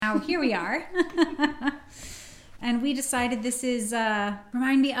now here we are. And we decided this is,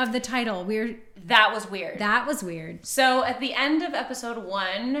 remind me of the title. That was weird. That was weird. So at the end of episode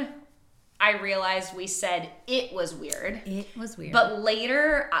 1, I realized we said it was weird. It was weird. But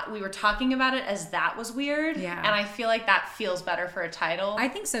later, we were talking about it as that was weird. Yeah. And I feel like that feels better for a title. I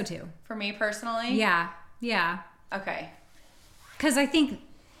think so too. For me personally. Yeah. Yeah. Okay. Because I think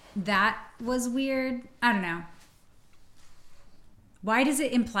that was weird. I don't know. Why does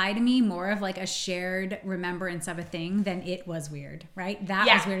it imply to me more of like a shared remembrance of a thing than it was weird, right? That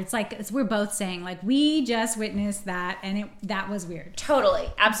was weird. It's like we're both saying like we just witnessed that and that was weird. Totally.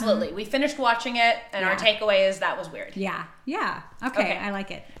 Absolutely. Mm-hmm. We finished watching it and our takeaway is that was weird. Yeah. Yeah. Okay. I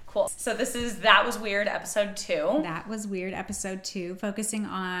like it. Cool. So this is That Was Weird episode 2. That Was Weird episode 2, focusing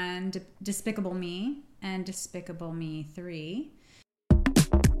on Despicable Me and Despicable Me 3.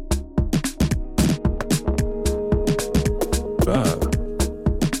 That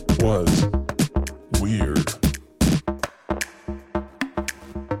was weird.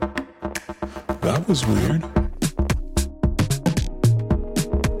 That was weird.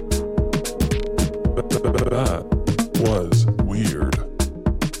 That was weird.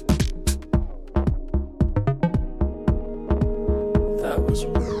 That was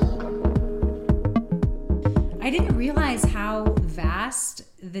weird. I didn't realize how vast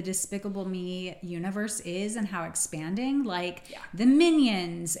the Despicable Me universe is and how expanding. Like the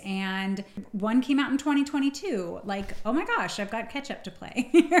Minions, and one came out in 2022. Like, oh my gosh, I've got catch-up to play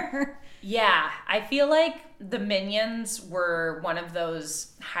here. Yeah, I feel like the Minions were one of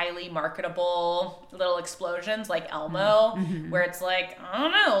those highly marketable little explosions like Elmo, where it's like, I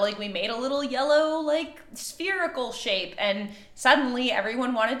don't know, like we made a little yellow like spherical shape and suddenly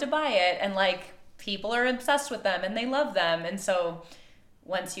everyone wanted to buy it and like people are obsessed with them and they love them. And so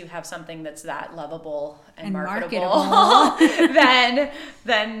once you have something that's that lovable and marketable, then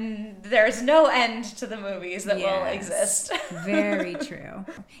there's no end to the movies that will exist. Very true.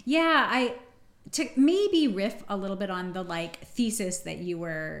 Yeah, to maybe riff a little bit on the like thesis that you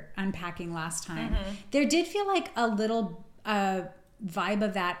were unpacking last time. There did feel like a little vibe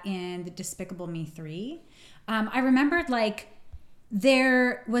of that in the Despicable Me 3. I remembered like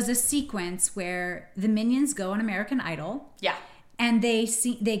there was a sequence where the Minions go on American Idol. Yeah. And they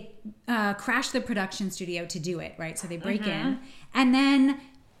crash the production studio to do it, right? So they break in, and then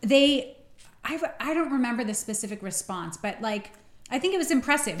I don't remember the specific response, but like I think it was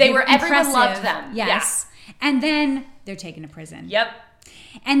impressive. Everyone loved them. Yes. Yeah. And then they're taken to prison. Yep.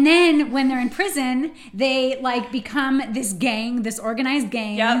 And then when they're in prison, they like become this gang, this organized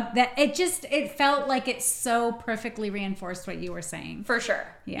gang. Yep. That it felt like it so perfectly reinforced what you were saying. For sure.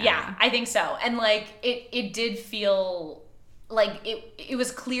 Yeah, I think so. And like it did feel like it was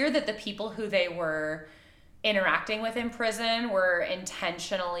clear that the people who they were interacting with in prison were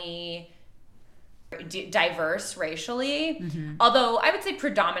intentionally diverse racially, although I would say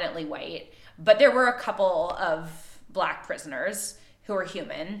predominantly white, but there were a couple of black prisoners who were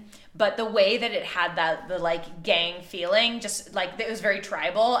human, but the way that it had the like gang feeling, just like it was very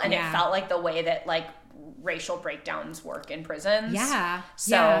tribal, and it felt like the way that like racial breakdowns work in prisons. Yeah.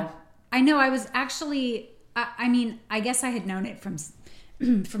 So I know I was actually, I mean, I guess I had known it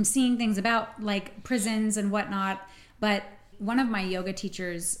from seeing things about like prisons and whatnot, but one of my yoga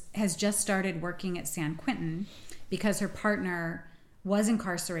teachers has just started working at San Quentin because her partner was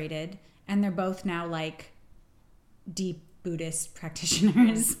incarcerated, and they're both now like deep Buddhist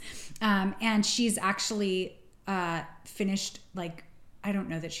practitioners. And she's actually finished like, I don't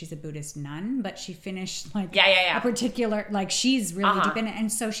know that she's a Buddhist nun, but she finished like a particular, like she's really deep in it.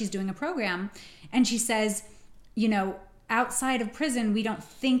 And so she's doing a program, and she says, you know, outside of prison, we don't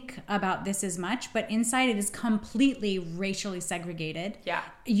think about this as much, but inside it is completely racially segregated. Yeah.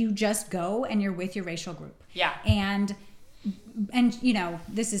 You just go and you're with your racial group. Yeah. And you know,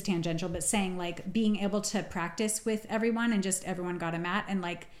 this is tangential, but saying like being able to practice with everyone and just everyone got a mat, and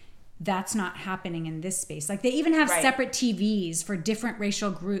like that's not happening in this space. Like they even have separate TVs for different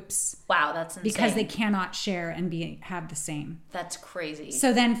racial groups. Wow, that's insane. Because they cannot share and have the same. That's crazy.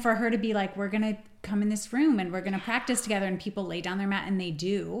 So then for her to be like, we're going to come in this room and we're going to practice together, and people lay down their mat, and they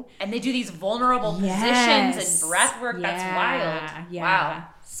do. And they do these vulnerable positions and breath work. That's wild. Yeah. Wow.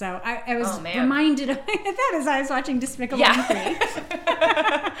 So I was reminded of that as I was watching Despicable Me 3.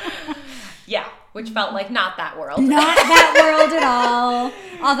 Yeah, which felt like not that world. Not that world at all.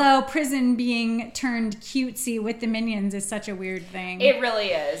 Although prison being turned cutesy with the Minions is such a weird thing. It really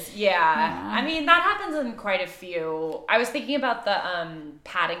is. Yeah. I mean, that happens in quite a few. I was thinking about the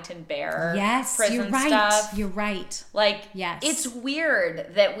Paddington Bear prison you're right. stuff. You're right. Like, it's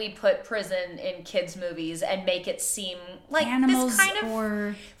weird that we put prison in kids' movies and make it seem like animals this kind of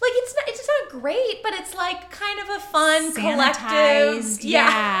or it's not great, but it's like kind of a fun Sanitized, collective.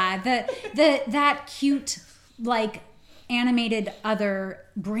 Yeah. That cute, like, animated other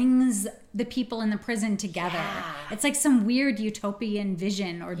brings the people in the prison together. Yeah. It's like some weird utopian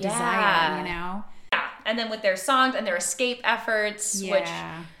vision or desire, you know? Yeah. And then with their songs and their escape efforts,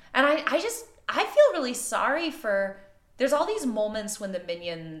 Yeah. and I feel really sorry for, there's all these moments when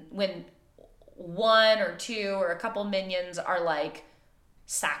when one or two or a couple minions are like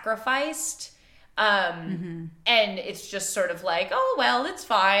sacrificed. And it's just sort of like, oh, well, it's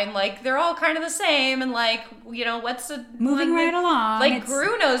fine. Like, they're all kind of the same. And like, you know, moving right along. Like,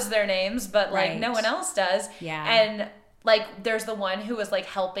 Gru knows their names, but like Right. no one else does. Yeah. And like, there's the one who was like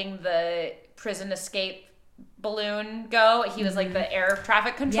helping the prison escape balloon go. He was like the air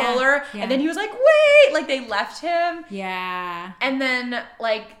traffic controller. Yeah. And then he was like, wait, like they left him. Yeah. And then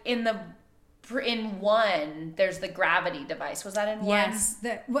like in one, there's the gravity device. Was that in one? Yes.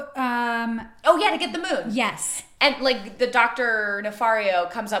 Oh yeah, to get the moon. Yes. And like the Dr. Nefario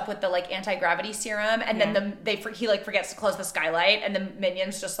comes up with the like anti-gravity serum, and then he like forgets to close the skylight, and the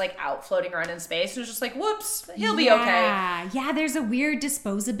minions just like out floating around in space. And it's just like, whoops, he'll be okay. Yeah, there's a weird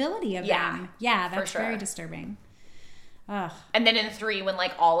disposability of them. Yeah, that's for sure. very disturbing. Ugh. And then in 3, when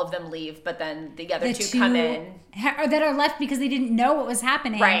like all of them leave, but then the other two come in. That are left because they didn't know what was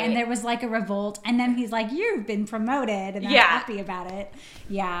happening. Right. And there was like a revolt. And then he's like, you've been promoted. And they're happy about it.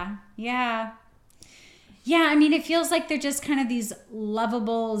 Yeah. Yeah. Yeah, I mean, it feels like they're just kind of these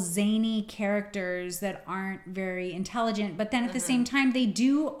lovable, zany characters that aren't very intelligent. But then at the same time, they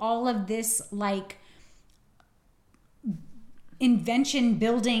do all of this like invention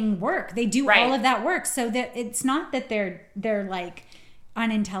building work. They do all of that work, so that it's not that they're like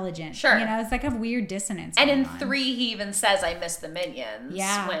unintelligent. Sure. You know, it's like a weird dissonance. And in going on. 3, he even says, I miss the minions.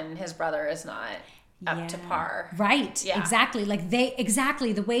 Yeah. When his brother is not up to par. Right. Yeah. Exactly. Like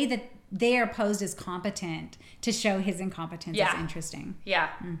the way that they are posed as competent to show his incompetence is interesting. Yeah.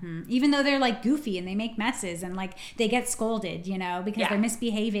 Even though they're like goofy and they make messes and like they get scolded, you know, because they're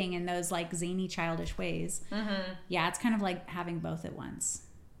misbehaving in those like zany, childish ways. Yeah, it's kind of like having both at once.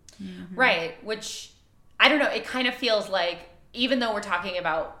 Right. Which, I don't know, it kind of feels like, even though we're talking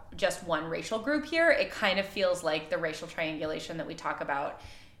about just one racial group here, it kind of feels like the racial triangulation that we talk about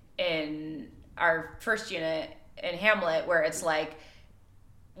in our first unit in Hamlet, where it's like,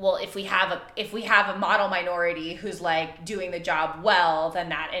 well, if we have a model minority who's like doing the job well, then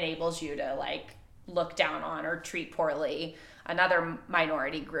that enables you to like look down on or treat poorly another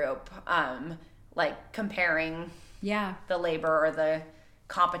minority group, like comparing the labor or the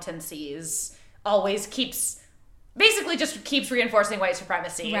competencies always keeps reinforcing white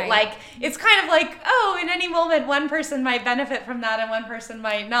supremacy. Right. Like, it's kind of like, oh, in any moment one person might benefit from that and one person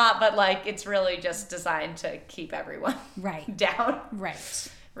might not, but like it's really just designed to keep everyone down. Right.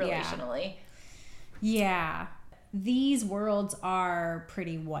 Relationally. Yeah. These worlds are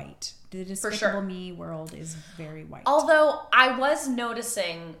pretty white. The Despicable Me world is very white. Although I was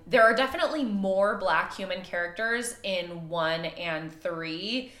noticing there are definitely more Black human characters in 1 and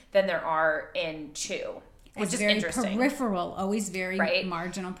 3 than there are in 2. Which it's is very interesting. Peripheral, always very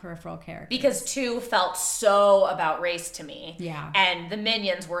marginal peripheral characters. Because 2 felt so about race to me. Yeah. And the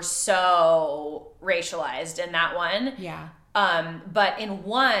minions were so racialized in that one. Yeah. But in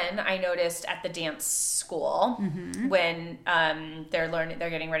 1, I noticed at the dance school when they're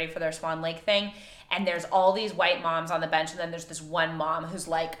getting ready for their Swan Lake thing, and there's all these white moms on the bench, and then there's this one mom who's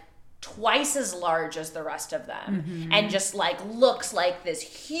like twice as large as the rest of them, and just like looks like this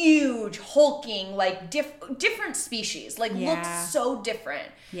huge hulking like different species, like looks so different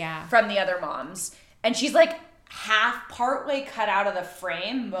from the other moms, and she's like partway cut out of the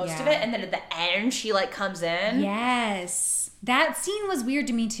frame, most of it, and then at the end she like comes in. Yes. That scene was weird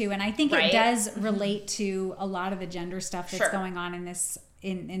to me too, and I think it does relate to a lot of the gender stuff that's going on in this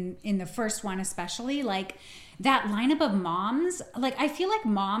in the first one, especially like that lineup of moms. Like, I feel like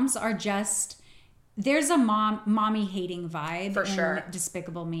moms are just, there's a mommy hating vibe for in sure.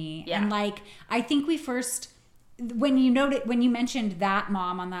 Despicable Me. Yeah. And like, I think we first, when you mentioned that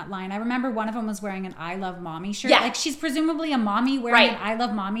mom on that line, I remember one of them was wearing an I Love Mommy shirt. Yeah. Like, she's presumably a mommy wearing an I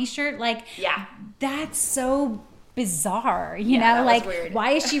Love Mommy shirt. Like, that's so bizarre, you know? Like, weird.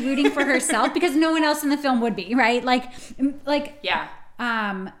 Why is she rooting for herself? Because no one else in the film would be, right? Like,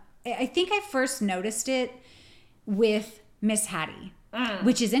 I think I first noticed it with Miss Hattie,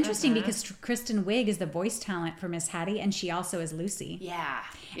 which is interesting because Kristen Wiig is the voice talent for Miss Hattie, and she also is Lucy. Yeah.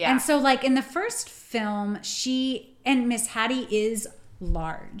 And so, like, in the first film, Miss Hattie is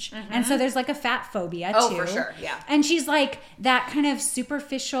large. And so there's like a fat phobia too. For sure. Yeah. And she's like that kind of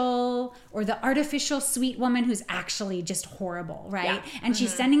superficial or the artificial sweet woman who's actually just horrible, right? Yeah. And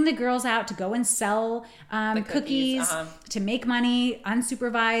she's sending the girls out to go and sell cookies to make money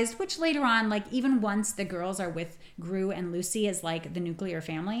unsupervised, which later on, like even once the girls are with Gru and Lucy as like the nuclear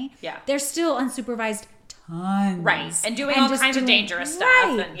family, they're still unsupervised tons. Right. And doing all kinds of dangerous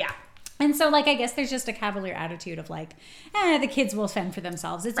stuff. And And so, like, I guess there's just a cavalier attitude of like, the kids will fend for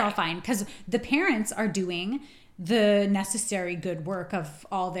themselves. It's all fine. Because the parents are doing the necessary good work of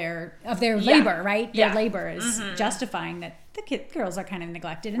all their labor, right? Their labor is justifying that the girls are kind of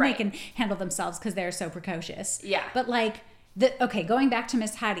neglected and they can handle themselves because they're so precocious. Yeah. But like, going back to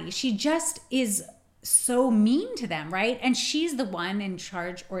Miss Hattie, she just is so mean to them, right? And she's the one in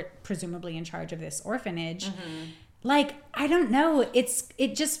charge, or presumably in charge of this orphanage. Like, I don't know.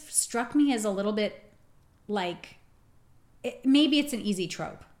 It just struck me as a little bit like, maybe it's an easy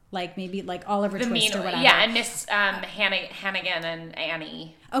trope. Like maybe like Oliver Twist or whatever. Yeah, and Miss Hannigan and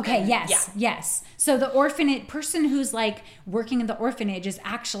Annie. Okay, yes. So the orphanage person who's like working in the orphanage is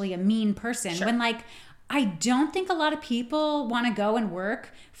actually a mean person. When like, I don't think a lot of people want to go and work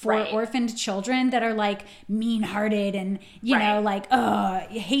for orphaned children that are like mean-hearted and, you know, like,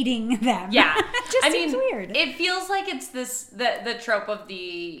 hating them. Yeah. It just seems weird. It feels like it's the trope of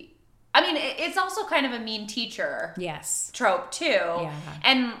the, I mean, it's also kind of a mean teacher trope too. Yeah.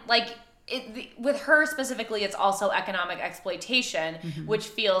 And like, with her specifically, it's also economic exploitation, which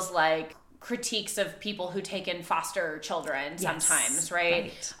feels like critiques of people who take in foster children sometimes,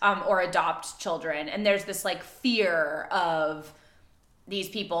 right? Or adopt children. And there's this like fear of these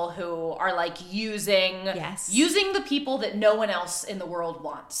people who are like using the people that no one else in the world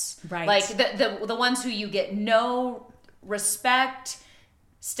wants. Right. Like the ones who you get no respect,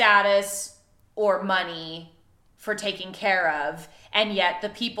 status, or money for taking care of. And yet the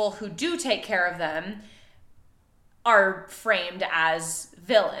people who do take care of them are framed as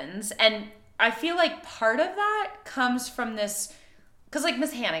villains. And I feel like part of that comes from this, because like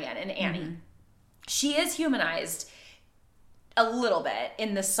Miss Hannigan and Annie, she is humanized a little bit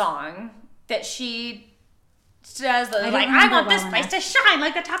in the song that she says, like, I want this place to shine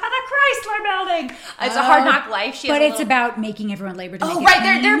like the top of the Chrysler building. It's a Hard Knock Life. She but it's about making everyone labor to make it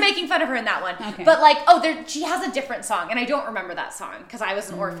right. They're making fun of her in that one. Okay. But like, she has a different song, and I don't remember that song because I was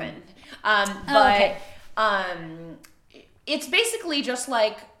an orphan. It's basically just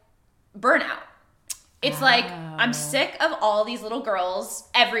like burnout. It's like, I'm sick of all these little girls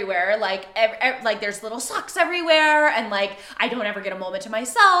everywhere. Like, like there's little socks everywhere. And like, I don't ever get a moment to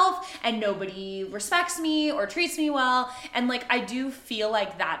myself. And nobody respects me or treats me well. And like, I do feel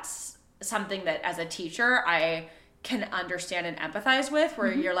like that's something that as a teacher, I can understand and empathize with.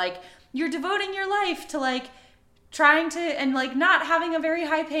 Where you're like, you're devoting your life to like trying to, and like not having a very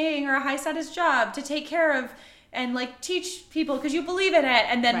high paying or a high status job to take care of and like teach people because you believe in it.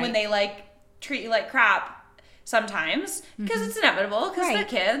 And then when they like treat you like crap sometimes because it's inevitable because they're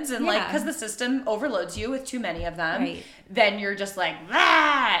kids and like because the system overloads you with too many of them, then you're just like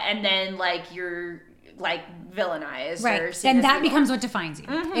and then like you're like villainized or then that becomes what defines you.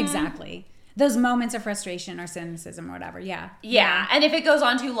 Exactly. Those moments of frustration or cynicism or whatever. Yeah. And if it goes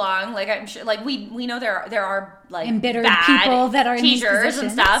on too long, like I'm sure, like we know there are like embittered bad people that are teachers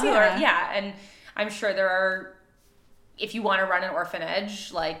and stuff who are and I'm sure there are. If you want to run an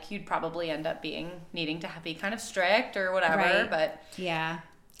orphanage, like you'd probably end up needing to be kind of strict or whatever. But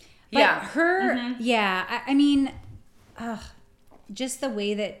her, I mean, just the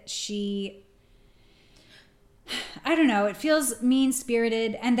way that she, I don't know, it feels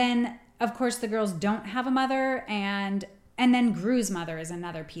mean-spirited. And then, of course, the girls don't have a mother, and then Gru's mother is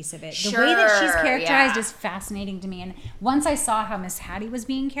another piece of it. The way that she's characterized is fascinating to me. And once I saw how Miss Hattie was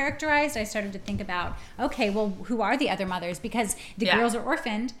being characterized, I started to think about, okay, well, who are the other mothers? Because the girls are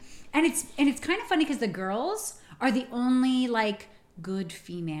orphaned. And it's kind of funny because the girls are the only, like, good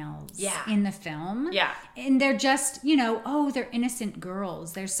females in the film. Yeah. And they're just, they're innocent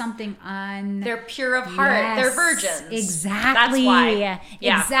girls. There's something they're pure of heart. Yes, they're virgins. Exactly. That's why. Yeah.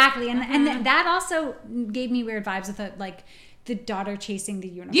 Exactly. And that also gave me weird vibes with the daughter chasing the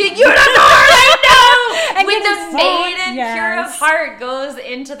unicorn. Unicorn, I know! And when the maiden pure of heart goes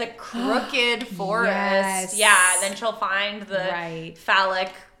into the crooked forest. Yeah, then she'll find the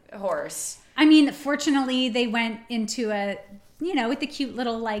phallic horse. I mean, fortunately, they went into with the cute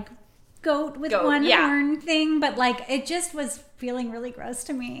little, like, goat with one horn thing. But, like, it just was feeling really gross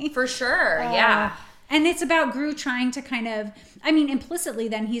to me. For sure, yeah. And it's about Gru trying to kind of, I mean, implicitly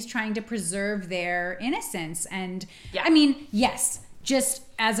then he's trying to preserve their innocence. And, I mean, yes, just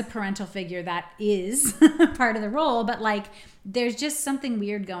as a parental figure, that is part of the role, but like there's just something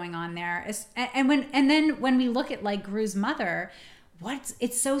weird going on there. And then when we look at like Gru's mother,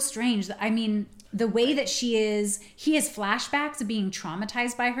 it's so strange. I mean, the way that he has flashbacks of being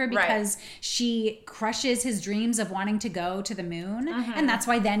traumatized by her because she crushes his dreams of wanting to go to the moon. And that's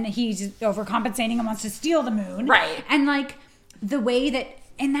why then he's overcompensating and wants to steal the moon. Right. And like the way that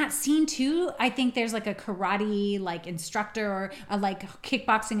in that scene too, I think there's like a karate like instructor or a like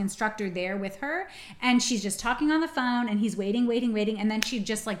kickboxing instructor there with her, and she's just talking on the phone and he's waiting, and then she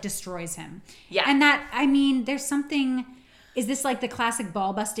just like destroys him. Yeah. And that, I mean, there's something. Is this like the classic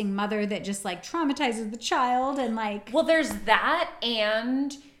ball busting mother that just like traumatizes the child and like... Well, there's that,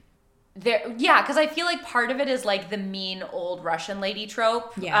 and there, yeah, because I feel like part of it is like the mean old Russian lady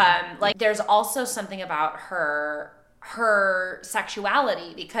trope. Yeah. Like there's also something about her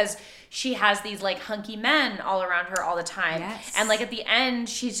sexuality, because she has these like hunky men all around her all the time. Yes. And like at the end,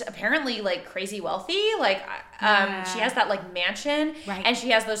 she's apparently like crazy wealthy. Like she has that like mansion, right. And she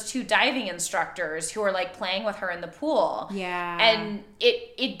has those 2 diving instructors who are like playing with her in the pool. Yeah. And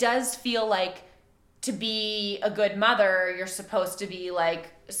it does feel like, to be a good mother, you're supposed to be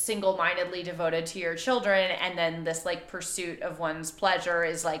like single-mindedly devoted to your children, and then this like pursuit of one's pleasure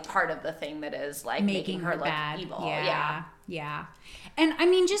is like part of the thing that is like making her look bad. evil. Yeah. And I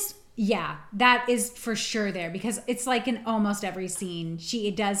mean, just that is for sure there, because it's like in almost every scene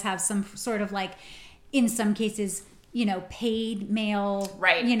it does have some sort of like, in some cases, you know, paid male,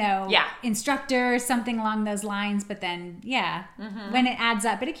 right? You know, instructor, something along those lines. But then, when it adds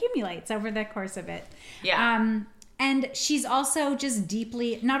up, it accumulates over the course of it. Yeah. And she's also just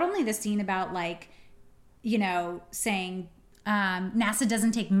deeply, not only the scene about like, you know, saying NASA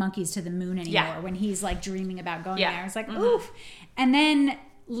doesn't take monkeys to the moon anymore, when he's like dreaming about going there. It's like, oof. And then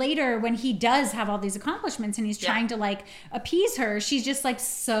later when he does have all these accomplishments and he's trying to like appease her, she's just like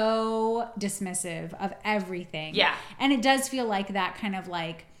so dismissive of everything. Yeah. And it does feel like that kind of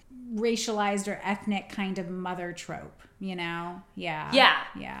like racialized or ethnic kind of mother trope, you know?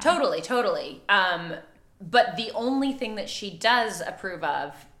 Yeah. Totally. But the only thing that she does approve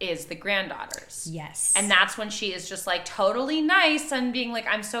of is the granddaughters. Yes. And that's when she is just like totally nice and being like,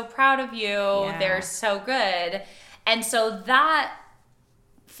 I'm so proud of you. Yeah. They're so good. And so that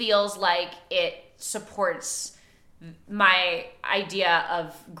feels like it supports my idea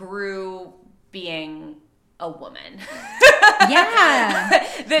of Gru being a woman. Yeah.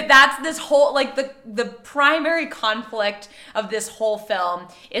 That's this whole, like, the primary conflict of this whole film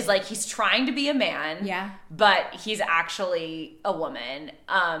is like he's trying to be a man, but he's actually a woman,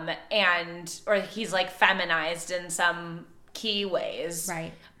 or he's like feminized in some key ways,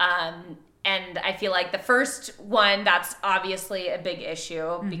 right? And I feel like the first one, that's obviously a big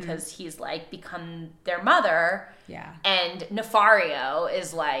issue because he's like become their mother. Yeah. And Nefario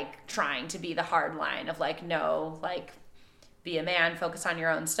is like trying to be the hard line of like, no, like be a man, focus on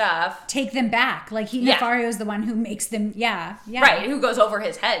your own stuff. Take them back. Like Nefario is the one who makes them, Right, who goes over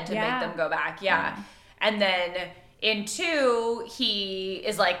his head to make them go back. Yeah. And then in 2, he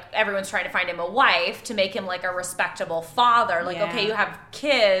is like, everyone's trying to find him a wife to make him like a respectable father. Like, okay, you have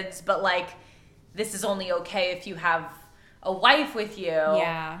kids, but like, this is only okay if you have a wife with you.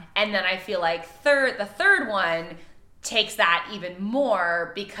 Yeah. And then I feel like the third one takes that even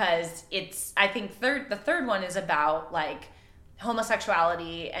more, because I think the third one is about like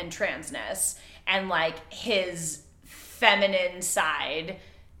homosexuality and transness, and like his feminine side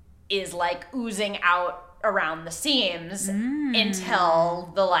is like oozing out around the seams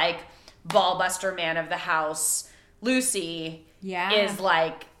until the like ballbuster man of the house, Lucy, is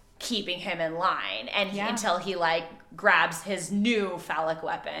like keeping him in line, and until he like grabs his new phallic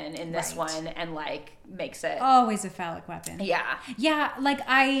weapon in this one and like makes it always a phallic weapon. Like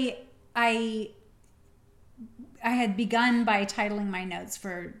I had begun by titling my notes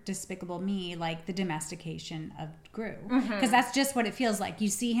for Despicable Me like the domestication of Gru, because that's just what it feels like. You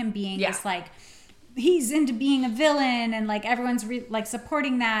see him being this like, he's into being a villain, and like everyone's like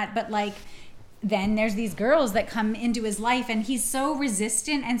supporting that, but like then there's these girls that come into his life and he's so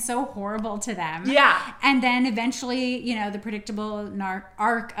resistant and so horrible to them. Yeah. And then eventually, you know, the predictable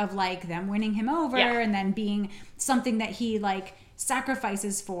arc of like them winning him over and then being something that he like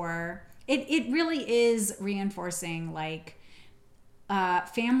sacrifices for. It really is reinforcing like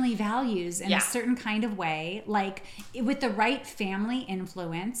family values in a certain kind of way. Like with the right family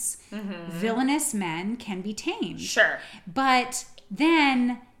influence, villainous men can be tamed. Sure. But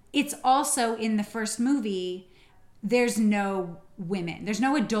then it's also in the first movie, there's no women. There's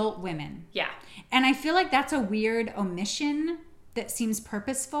no adult women. Yeah. And I feel like that's a weird omission that seems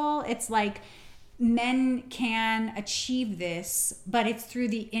purposeful. It's like men can achieve this, but it's through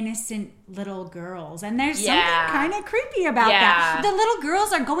the innocent little girls. And there's something kind of creepy about that. The little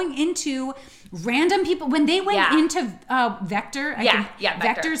girls are going into random people. When they went into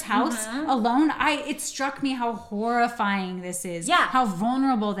Vector's house alone, it struck me how horrifying this is. How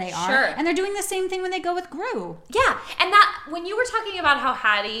vulnerable they are. And they're doing the same thing when they go with Gru. Yeah. And that, when you were talking about how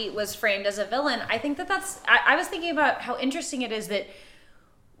Hattie was framed as a villain, I think I was thinking about how interesting it is that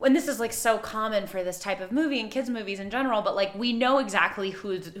when this is like so common for this type of movie and kids movies in general, but like we know exactly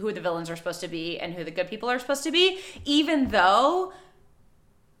who the villains are supposed to be and who the good people are supposed to be, even though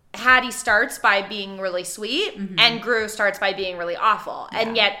Hattie starts by being really sweet and Gru starts by being really awful.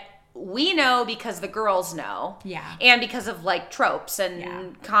 And yet we know because the girls know. Yeah. And because of like tropes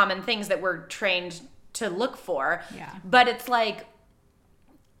and common things that we're trained to look for. Yeah. But it's like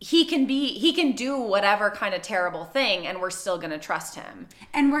he can do whatever kind of terrible thing and we're still going to trust him.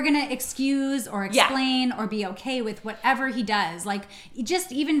 And we're going to excuse or explain or be okay with whatever he does. Like,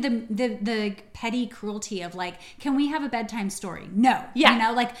 just even the petty cruelty of like, can we have a bedtime story? No. Yeah. You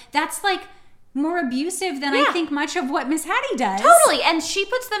know, like, that's like more abusive than I think much of what Miss Hattie does. Totally. And she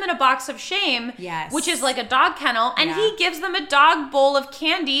puts them in a box of shame, which is like a dog kennel, and he gives them a dog bowl of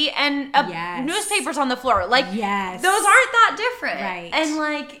candy and newspapers on the floor. Like, those aren't that different. Right. And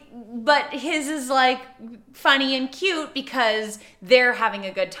like, but his is like funny and cute because they're having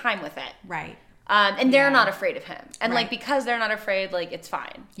a good time with it. Right. And they're not afraid of him. And like, because they're not afraid, like, it's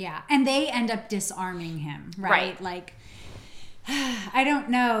fine. Yeah. And they end up disarming him, right? Like, I don't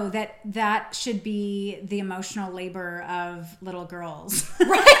know that should be the emotional labor of little girls.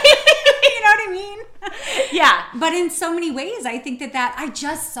 Right. You know what I mean? Yeah. But in so many ways, I think that I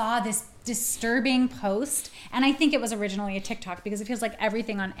just saw this disturbing post, and I think it was originally a TikTok because it feels like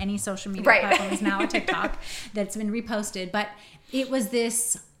everything on any social media platform is now a TikTok that's been reposted. But it was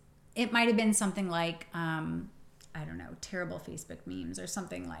it might have been something like, I don't know, terrible Facebook memes or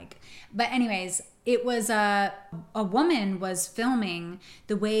something like. But anyways, it was a woman was filming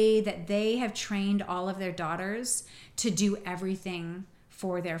the way that they have trained all of their daughters to do everything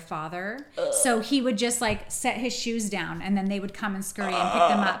for their father. So he would just like set his shoes down and then they would come and scurry and pick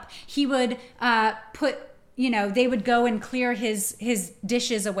them up. He would they would go and clear his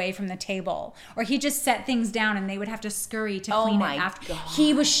dishes away from the table, or he just set things down and they would have to scurry to clean it after. God.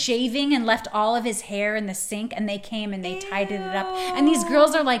 He was shaving and left all of his hair in the sink, and they came and they tidied it up. And these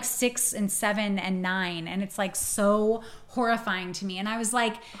girls are like 6 and 7 and 9, and it's like so horrifying to me. And I was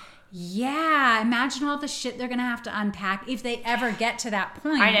like, yeah, imagine all the shit they're gonna have to unpack if they ever get to that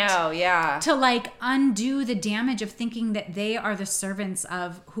point. I know, yeah. To like undo the damage of thinking that they are the servants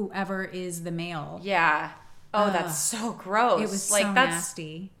of whoever is the male. Yeah. Oh, that's so gross. It was like, so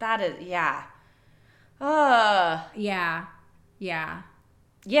nasty. That is, yeah. Yeah. Yeah.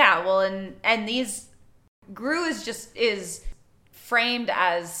 Yeah, well, and these, Gru is framed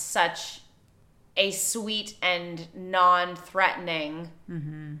as such a sweet and non-threatening,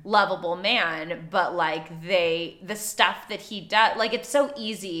 lovable man, but like the stuff that he does, like, it's so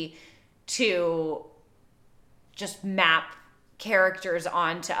easy to just map characters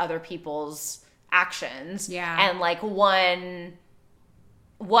onto other people's actions. Yeah. And like one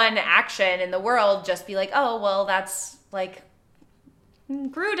action in the world just be like, oh, well, that's like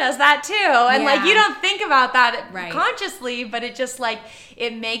Gru does that too. And like, you don't think about that consciously, but it just like,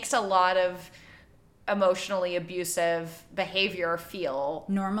 it makes a lot of emotionally abusive behavior feel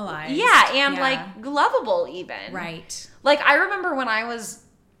normalized. Yeah. And like lovable even. Right. Like, I remember when I was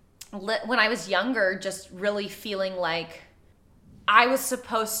younger, just really feeling like I was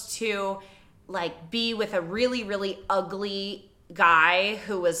supposed to like be with a really, really ugly guy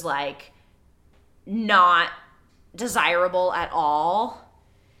who was like not desirable at all,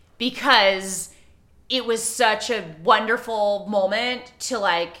 because it was such a wonderful moment to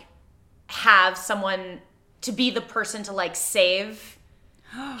like have someone to be the person to like save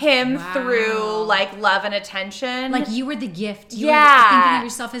him through like love and attention. Like you were the gift. You were thinking of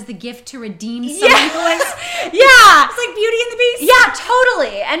yourself as the gift to redeem someone who was it's like Beauty and the Beast. Yeah,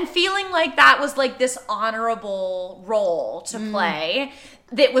 totally. And feeling like that was like this honorable role to play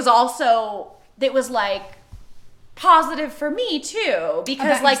that was like positive for me too,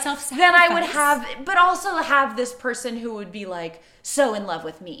 because about like then I would have, but also have this person who would be like so in love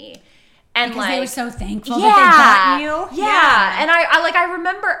with me. And because like, they were so thankful that they got you. Yeah. And I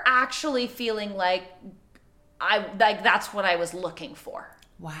remember actually feeling like that's what I was looking for.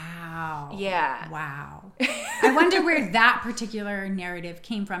 Wow. Yeah. Wow. I wonder where that particular narrative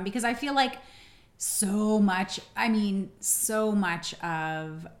came from, because I feel like so much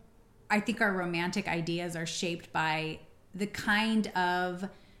of, I think our romantic ideas are shaped by the kind of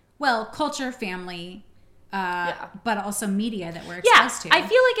well, culture, family, but also media that we're exposed to. I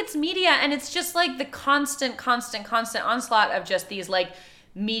feel like it's media, and it's just like the constant onslaught of just these like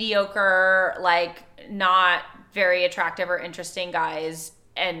mediocre, like not very attractive or interesting guys,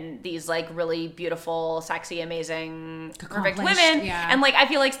 and these like really beautiful, sexy, amazing, perfect women. Yeah. And like I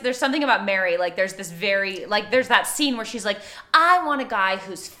feel like there's something about Mary, like there's this very like there's that scene where she's like, I want a guy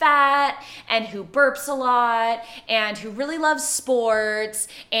who's fat and who burps a lot and who really loves sports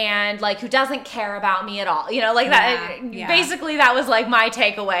and like who doesn't care about me at all. You know, like that basically that was like my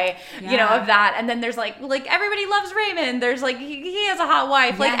takeaway, you know, of that. And then there's like everybody loves Raymond. There's like he has a hot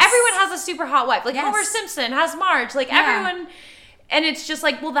wife. Like everyone has a super hot wife. Like Homer Simpson has Marge. Like everyone. And it's just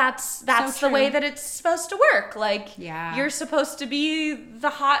like, well, that's so the way that it's supposed to work. Like, you're supposed to be the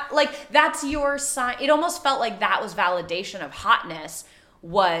hot, like, that's your sign. It almost felt like that was validation of hotness,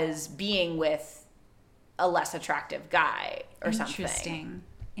 was being with a less attractive guy or something.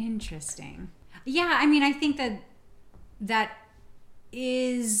 Interesting. Yeah, I mean, I think that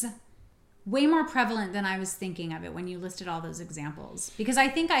is way more prevalent than I was thinking of it when you listed all those examples. Because I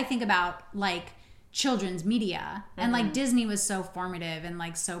think about, like, children's media, and like Disney was so formative and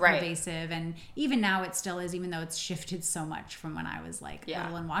like so pervasive, and even now it still is, even though it's shifted so much from when I was like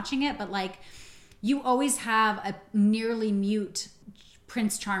little and watching it. But like you always have a nearly mute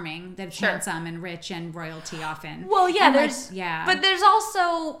Prince Charming that's handsome and rich and royalty often. Well, yeah, and there's but there's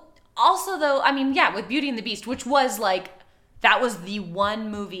also though, I mean, with Beauty and the Beast, which was like, that was the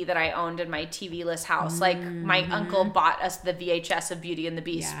one movie that I owned in my TV list house. Like my uncle bought us the VHS of Beauty and the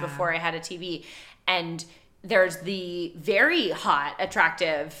Beast before I had a TV. And there's the very hot,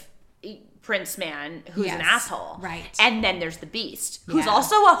 attractive prince man who's an asshole. Right. And then there's the Beast, who's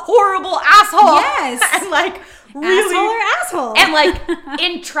also a horrible asshole. Yes. And like really asshole. And like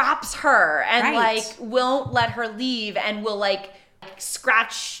entraps her and like won't let her leave and will like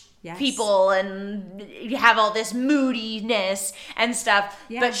scratch people and have all this moodiness and stuff.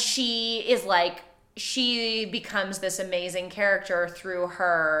 Yeah. But she is like, she becomes this amazing character through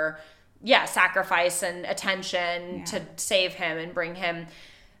her sacrifice and attention to save him and bring him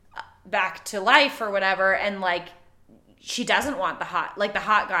back to life or whatever. And like, she doesn't want the hot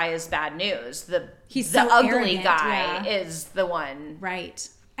guy is bad news. He's the so ugly arrogant, guy is the one. Right.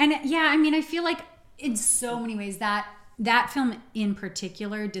 And I mean, I feel like in so many ways that film in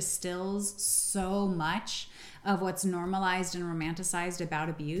particular distills so much of what's normalized and romanticized about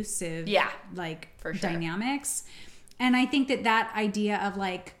abusive dynamics. And I think that idea of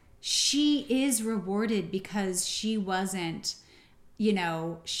like, she is rewarded because she wasn't,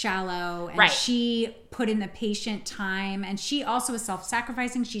 shallow, and she put in the patient time, and she also was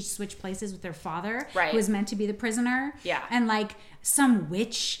self-sacrificing. She switched places with her father, who was meant to be the prisoner. Yeah. And like some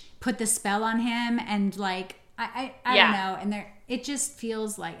witch put the spell on him, and like, I don't know. And it just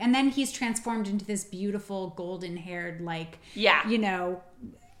feels like, and then he's transformed into this beautiful golden haired, like,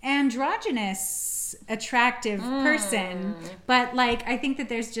 androgynous, attractive person. But like, I think that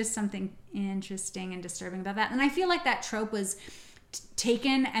there's just something interesting and disturbing about that. And I feel like that trope was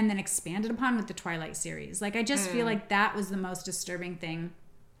taken and then expanded upon with the Twilight series. Like, I just feel like that was the most disturbing thing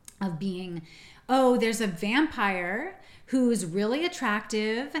of being, there's a vampire who's really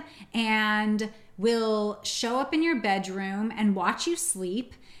attractive and will show up in your bedroom and watch you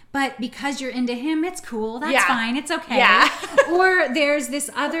sleep, but because you're into him, it's cool. That's fine. It's okay. Yeah. Or there's this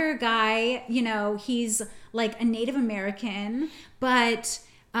other guy, he's like a Native American, but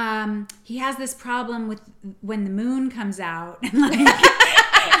he has this problem with when the moon comes out, and like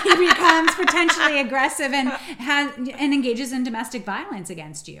he becomes potentially aggressive and engages in domestic violence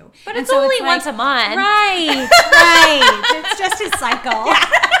against you. But it's only once a month. Right. It's just his cycle.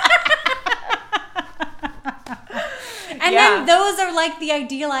 Yeah. And then those are like the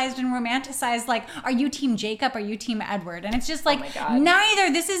idealized and romanticized, like, are you team Jacob? Are you team Edward? And it's just like,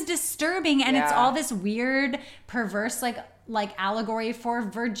 neither. This is disturbing. And it's all this weird, perverse, like allegory for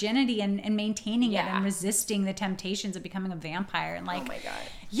virginity and maintaining it and resisting the temptations of becoming a vampire. And like, oh my God.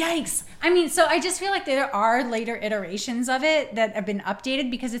 Yikes. I mean, so I just feel like there are later iterations of it that have been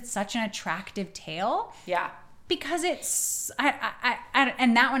updated because it's such an attractive tale. Yeah. Because it's,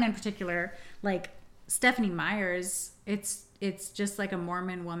 and that one in particular, like Stephanie Meyer's, it's just like a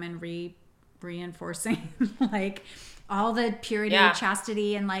Mormon woman reinforcing like all the purity,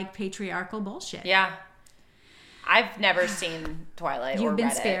 chastity, and like patriarchal bullshit. Yeah. I've never seen Twilight. You've been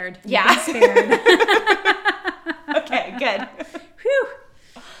read spared. It. Yeah. You've been spared. Okay, good. Whew.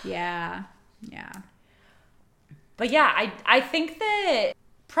 Yeah. Yeah. But yeah, I think that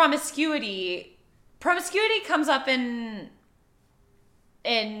promiscuity comes up in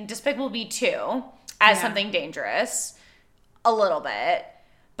Despicable Me 2 as something dangerous a little bit.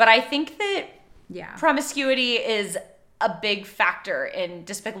 But I think that Yeah. promiscuity is a big factor in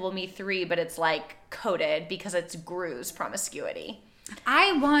Despicable Me 3, but it's like coded because it's Gru's promiscuity.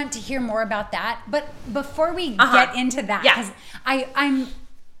 I want to hear more about that, but before we get into that, Yeah. because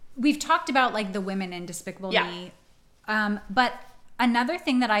we've talked about like the women in Despicable Me, but another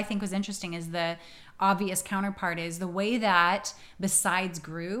thing that I think was interesting is the obvious counterpart is the way that besides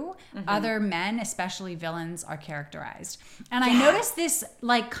Gru, other men, especially villains, are characterized. And I noticed this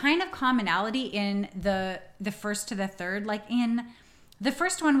like kind of commonality in the first to the third. Like in the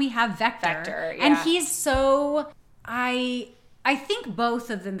first one, we have Vector, and he's so I think both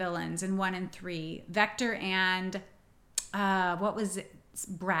of the villains in 1 and 3, Vector and what was it?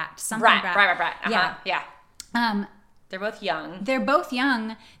 Brat. Brat. Yeah. They're both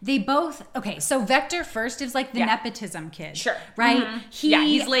young. They both so Vector first is like the nepotism kid. Sure. Right?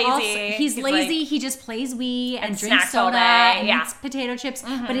 He's lazy. He's lazy. Like, he just plays Wii and drinks snacks all soda day. and eats potato chips.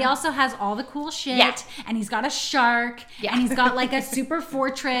 But he also has all the cool shit. And he's got a shark. And he's got like a super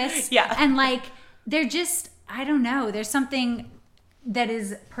fortress. And like they're just, I don't know. There's something that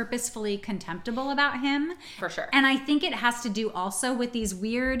is purposefully contemptible about him. For sure. And I think it has to do also with these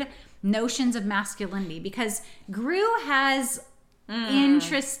weird notions of masculinity, because Gru has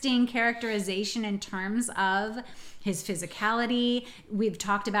interesting characterization in terms of his physicality. We've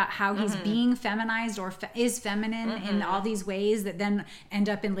talked about how he's being feminized or is feminine in all these ways that then end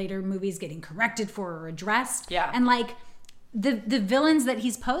up in later movies getting corrected for or addressed. And like the villains that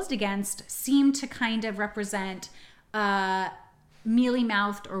he's posed against seem to kind of represent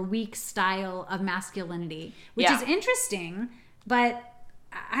mealy-mouthed or weak style of masculinity, which is interesting, but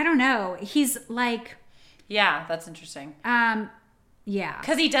I don't know. He's like... Yeah, that's interesting. Yeah.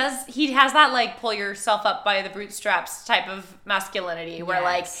 Because he has that like pull yourself up by the bootstraps type of masculinity where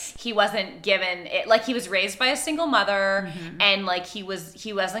like he wasn't given it, like he was raised by a single mother and like he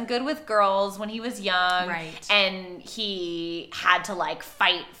wasn't good with girls when he was young. Right. And he had to like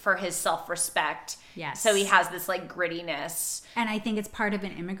fight for his self-respect. Yes. So he has this like grittiness. And I think it's part of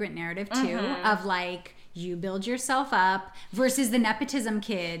an immigrant narrative too, of like, you build yourself up versus the nepotism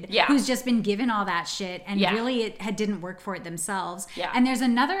kid who's just been given all that shit and really it didn't work for it themselves. And there's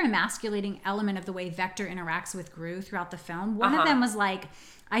another emasculating element of the way Vector interacts with Gru throughout the film. One of them was like,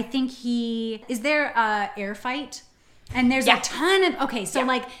 I think is there a air fight? And there's a ton of,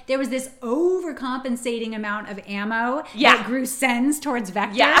 like there was this overcompensating amount of ammo that Gru sends towards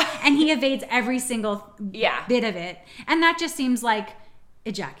Vector and he evades every single bit of it. And that just seems like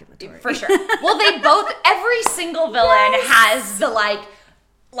ejaculatory. For sure. Well, every single villain has the like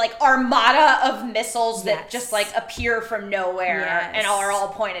armada of missiles that just like appear from nowhere and are all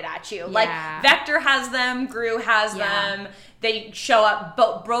pointed at you. Like Vector has them, Gru has them. They show up,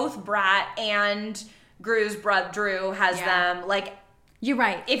 both Brat and Gru's brother Drew has them. Like, you're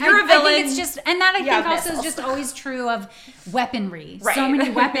right. If you're a villain, I think it's just, and that I think also is just always true of weaponry. Right. So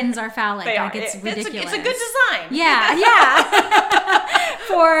many weapons are phallic. Like it's ridiculous. It's a good design.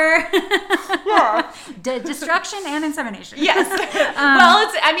 For destruction and insemination. Yes.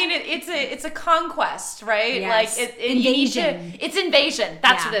 It's a conquest, right? Yes. Like invasion. It's invasion.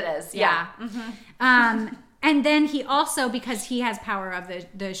 That's what it is. Yeah. And then he also, because he has power of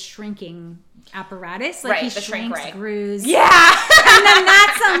the shrinking apparatus, like he shrinks Gru's. Yeah. And then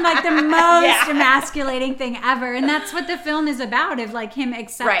that's like the most emasculating thing ever. And that's what the film is about, of like him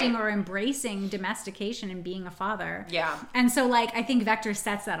accepting or embracing domestication and being a father. Yeah. And so like I think Vector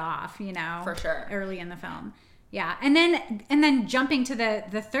sets that off, for sure, early in the film. Yeah. And then jumping to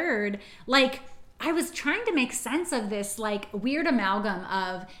the third, like I was trying to make sense of this like weird amalgam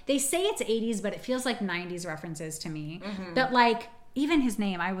of, they say it's 80s, but it feels like 90s references to me. But like even his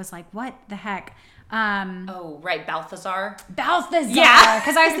name, I was like, what the heck? Balthazar. Yeah.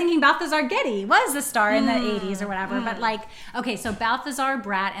 Because I was thinking Balthazar Getty was the star in the 80s or whatever. But like, okay, so Balthazar,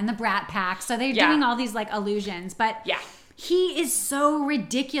 Brat, and the Brat Pack. So they're doing all these like allusions. But he is so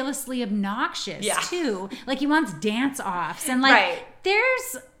ridiculously obnoxious too. Like he wants dance offs. And like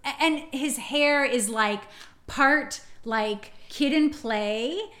and his hair is like part like Kid and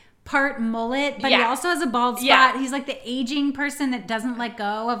Play, part mullet, but he also has a bald spot. He's like the aging person that doesn't let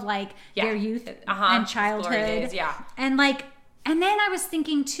go of like their youth and childhood. Days, And like, and then I was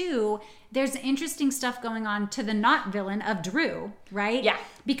thinking too, there's interesting stuff going on to the not villain of Drew, right? Yeah.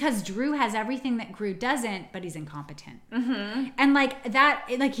 Because Drew has everything that Gru doesn't, but he's incompetent. And like that,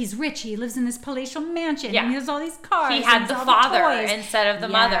 like he's rich. He lives in this palatial mansion. And he has all these cars. He had the father instead of the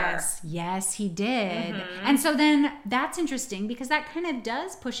mother. Yes, he did. And so then that's interesting because that kind of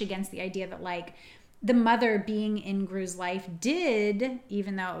does push against the idea that like the mother being in Gru's life did,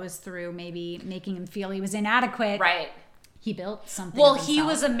 even though it was through maybe making him feel he was inadequate. Right. He built something. Well, of he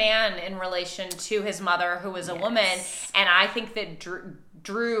himself. was a man in relation to his mother, who was a woman, and I think that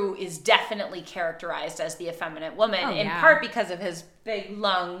Drew is definitely characterized as the effeminate woman, in part because of his big,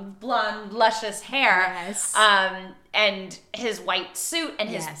 long, blonde, luscious hair, and his white suit, and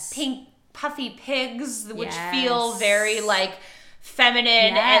his pink, puffy pigs, which feel very like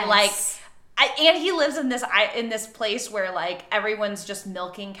feminine and like. And he lives in this place where like everyone's just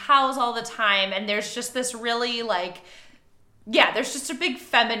milking cows all the time, and there's just this really like, there's just a big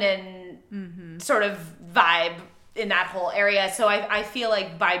feminine sort of vibe in that whole area. So I feel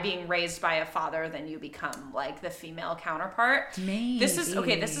like by being raised by a father, then you become like the female counterpart. Maybe. This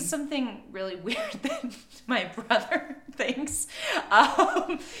is something really weird that my brother thinks.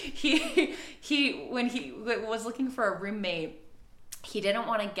 He when he was looking for a roommate, he didn't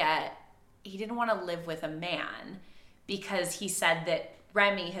want to live with a man because he said that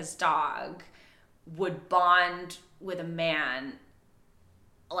Remy, his dog, would bond with a man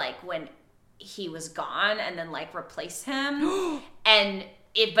like when he was gone and then like replace him.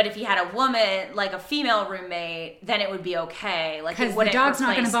 But if he had a woman, like a female roommate, then it would be okay. Like because the dog's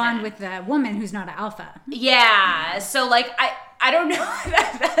not going to bond with the woman who's not an alpha. Yeah. So like I don't know.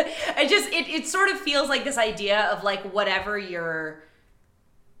 It sort of feels like this idea of like whoever you're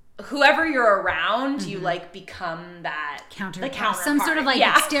around, you like become that counterpart. Some sort of like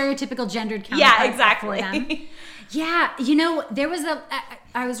stereotypical gendered counterpart. Yeah, exactly. Yeah, there was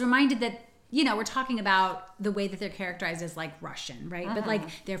I was reminded that, we're talking about the way that they're characterized as like Russian, right? But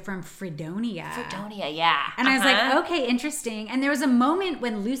like they're from Fredonia. Yeah. And I was like, okay, interesting. And there was a moment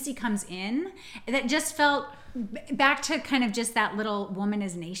when Lucy comes in that just felt back to kind of just that little woman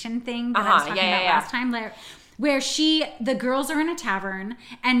is nation thing that I was talking about last time. Where the girls are in a tavern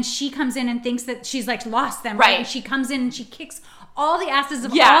and she comes in and thinks that she's like lost them, right? And she comes in and she kicks all the asses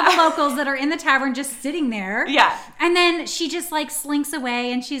of all the locals that are in the tavern just sitting there. Yeah. And then she just like slinks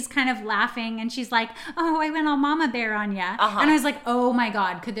away and she's kind of laughing and she's like, oh, I went all mama bear on ya. And I was like, oh my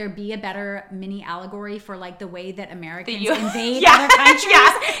God, could there be a better mini allegory for like the way that Americans invade other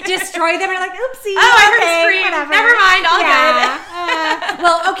countries, destroy them, and like, oopsie. Oh, I heard a scream. Whatever. Never mind, all good.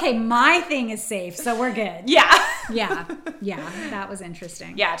 Well, okay, my thing is safe, so we're good. Yeah. Yeah, that was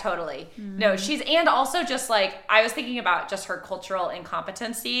interesting. Yeah, totally. No, and also just like, I was thinking about just her cultural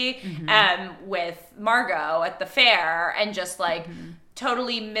incompetency with Margot at the fair, and just like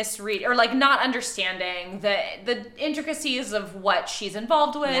totally misread or like not understanding the intricacies of what she's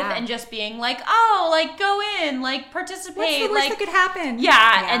involved with, and just being like, oh, like go in, like participate. What's the worst that could happen?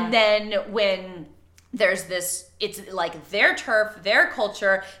 Yeah, and then when there's this, it's like their turf, their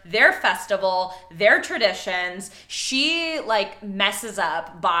culture, their festival, their traditions. She like messes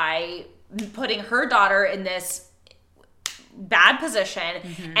up by putting her daughter in this bad position.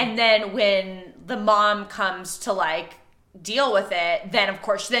 And then when the mom comes to like deal with it, then of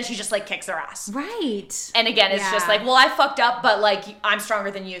course, then she just like kicks her ass. Right. And again, it's just like, well, I fucked up, but like I'm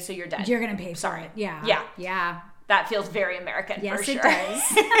stronger than you, so you're dead. You're going to pay for it. Yeah. Yeah. Yeah. That feels very American, for sure.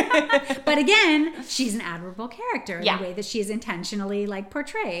 Yes, it does. But again, she's an admirable character in the way that she is intentionally like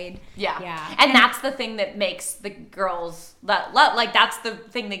portrayed. Yeah. And that's the thing that makes the girls like that's the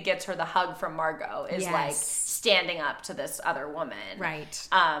thing that gets her the hug from Margot is like standing up to this other woman. Right.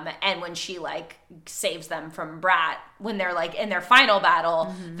 And when she like saves them from Brat, when they're like in their final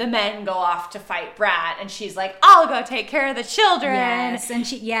battle, the men go off to fight Brat, and she's like, I'll go take care of the children. Yes,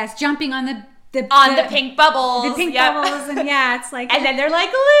 and jumping on the pink bubbles. The pink bubbles, and it's like... And then they're like,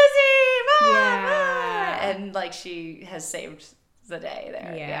 Lizzie! And like she has saved the day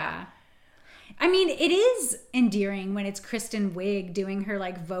there. Yeah. I mean, it is endearing when it's Kristen Wiig doing her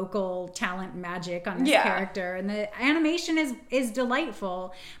like vocal talent magic on this character, and the animation is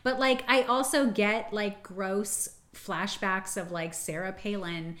delightful. But like, I also get like gross flashbacks of like Sarah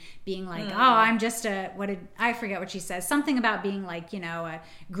Palin being like, oh, I'm just I forget what she says, something about being like, a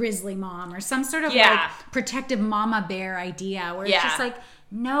grizzly mom or some sort of like protective mama bear idea, where it's just like,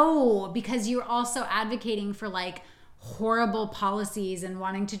 no, because you're also advocating for like horrible policies and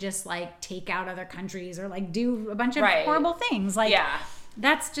wanting to just like take out other countries or like do a bunch of horrible things. Like,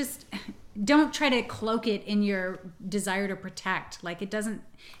 that's just, don't try to cloak it in your desire to protect. Like, it doesn't,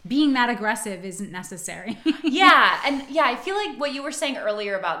 being that aggressive isn't necessary. I feel like what you were saying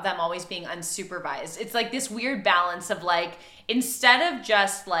earlier about them always being unsupervised, it's like this weird balance of like, instead of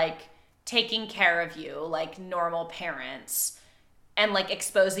just like taking care of you like normal parents, and like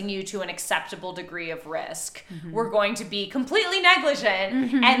exposing you to an acceptable degree of risk, we're going to be completely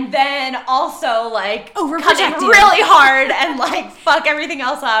negligent and then also like coming really hard and like fuck everything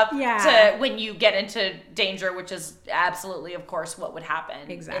else up to when you get into danger, which is absolutely, of course, what would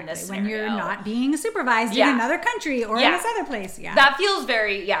happen in this scenario. When you're not being supervised in another country or in this other place. That feels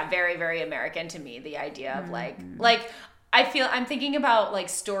very, very, very American to me, the idea of like I'm thinking about like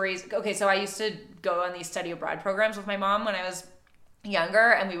stories. Okay, so I used to go on these study abroad programs with my mom when I was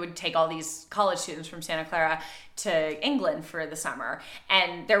younger, and we would take all these college students from Santa Clara to England for the summer,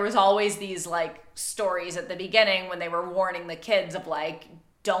 and there was always these like stories at the beginning when they were warning the kids of like,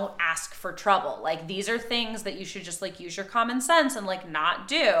 don't ask for trouble, like these are things that you should just like use your common sense and like not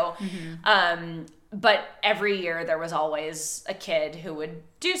do. But every year there was always a kid who would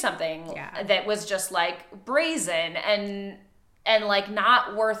do something that was just like brazen and like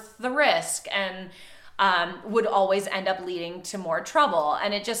not worth the risk, and would always end up leading to more trouble.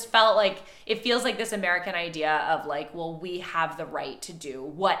 And it just felt like, it feels like this American idea of like, well, we have the right to do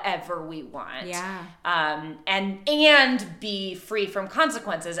whatever we want. And be free from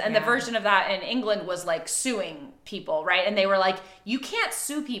consequences. And the version of that in England was like suing people, right? And they were like, you can't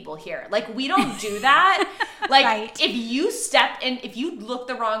sue people here. Like, we don't do that. Like, if you step in, if you look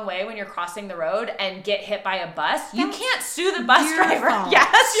the wrong way when you're crossing the road and get hit by a bus, you can't sue the bus driver. Fault. Yeah,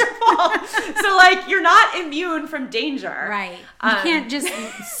 that's your fault. So, like, you're not immune from danger. Right. You can't just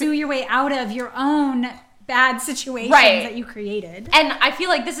sue your way out of your own bad situations that you created. And I feel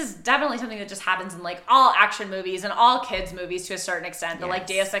like this is definitely something that just happens in like all action movies and all kids movies to a certain extent. The like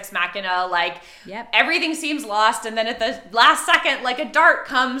Deus Ex Machina, like everything seems lost, and then at the last second, like a dart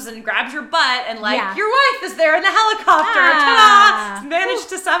comes and grabs your butt, and like your wife is there in the helicopter. Ta-da! Managed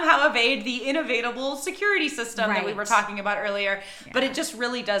to somehow evade the inevitable security system that we were talking about earlier. But it just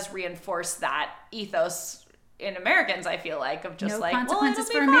really does reinforce that ethos in Americans, I feel like, of just like, consequences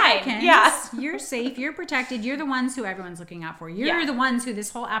well, for Americans. Yeah. You're safe, you're protected, you're the ones who everyone's looking out for. You're the ones who this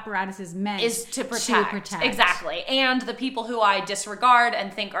whole apparatus is meant to protect. Exactly. And the people who I disregard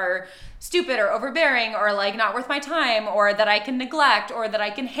and think are stupid or overbearing or like not worth my time or that I can neglect or that I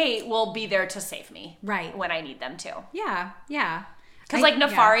can hate will be there to save me. Right. When I need them to. Yeah. Because like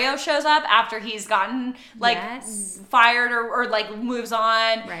Nefario shows up after he's gotten like fired or like moves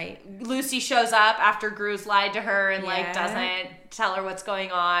on. Right. Lucy shows up after Gru's lied to her and like doesn't tell her what's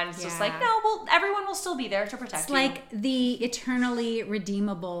going on. It's just like, no, well, everyone will still be there to protect you. It's like the eternally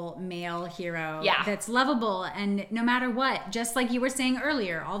redeemable male hero that's lovable, and no matter what, just like you were saying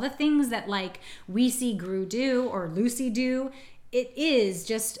earlier, all the things that like we see Gru do or Lucy do, it is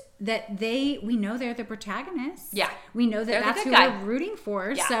just that we know they're the protagonists. Yeah. We know that that's who we're rooting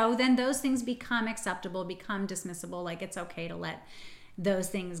for. Yeah. So then those things become acceptable, become dismissible. Like, it's okay to let those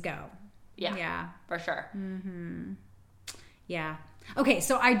things go. Yeah. Yeah. For sure. Mm-hmm. Yeah. Okay,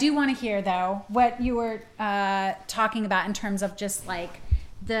 so I do want to hear, though, what you were talking about in terms of just like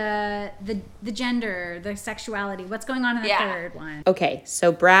the gender, the sexuality, what's going on in the third one. Okay,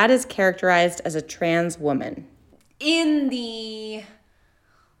 so Brad is characterized as a trans woman. In the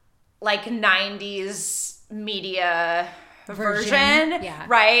like 90s media version,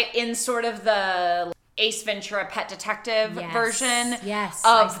 right? In sort of the Ace Ventura Pet Detective version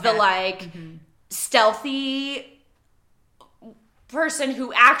of the like stealthy person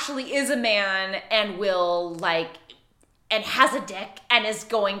who actually is a man and will like, and has a dick and is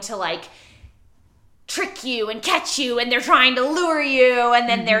going to like trick you and catch you, and they're trying to lure you, and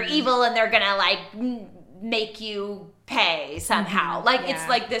then they're evil and they're gonna like make you pay somehow. Like it's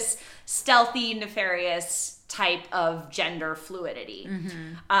like this stealthy, nefarious type of gender fluidity.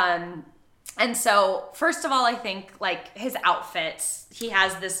 And so first of all, I think like his outfits, he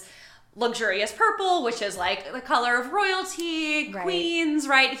has this luxurious purple, which is like the color of royalty, queens,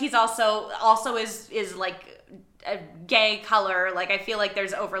 right? He's also is like a gay color. Like I feel like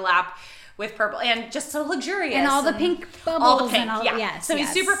there's overlap with purple and just so luxurious. And all the pink bubbles. All the pink, and all, yes. So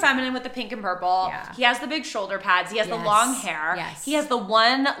he's super feminine with the pink and purple. Yeah. He has the big shoulder pads. He has the long hair. Yes. He has the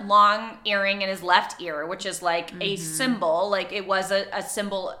one long earring in his left ear, which is like a symbol. Like it was a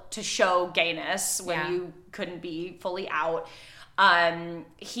symbol to show gayness when you couldn't be fully out.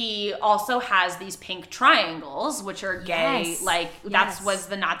 He also has these pink triangles, which are gay. Yes. Like that was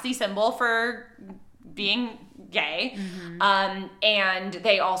the Nazi symbol for being gay. And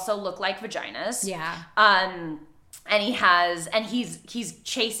they also look like vaginas. Yeah. And he's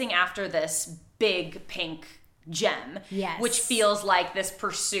chasing after this big pink gem, Yes. which feels like this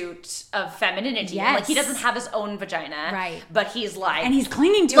pursuit of femininity. Yes. Like he doesn't have his own vagina, Right. but he's like, and he's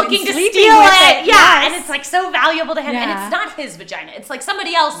clinging to looking it, to and sleeping steal with it. Yeah, Yes. and it's like so valuable to him, and Yeah. it's not his vagina; it's like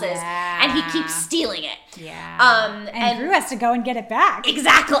somebody else's, and he keeps stealing it. Yeah. And Gru has to go and get it back.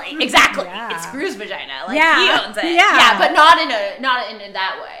 Exactly. Yeah. It's Gru's vagina. Like Yeah. he owns it. Yeah. But not in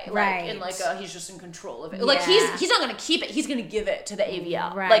that way. Right. Like in like he's just in control of it. Like he's not gonna keep it. He's gonna give it to the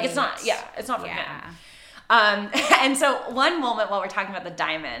AVL. Right. Like it's not for him. And so one moment while we're talking about the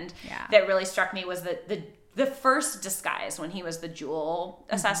diamond that really struck me was the first disguise when he was the jewel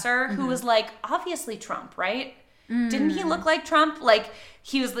assessor, who was like obviously Trump, right? Didn't he look like Trump? Like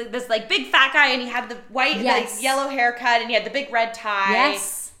he was like this like big fat guy, and he had the white like yellow haircut, and he had the big red tie.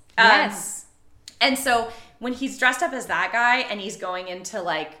 Yes. Yes. And so when he's dressed up as that guy and he's going into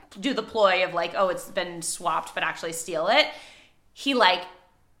like do the ploy of like, oh, it's been swapped, but actually steal it, he like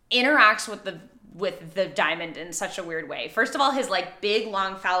interacts with the diamond in such a weird way. First of all, his like big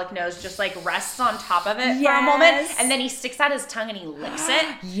long phallic nose just like rests on top of it for a moment, and then he sticks out his tongue and he licks it.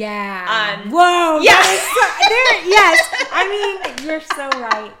 Whoa. Yeah. Yes. I mean, you're so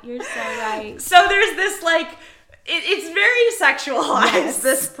right. You're so right. So there's this like it's very sexualized,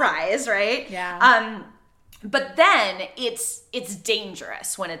 this prize, right? Yeah. But then it's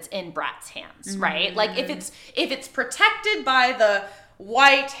dangerous when it's in Brat's hands, right? Like if it's protected by the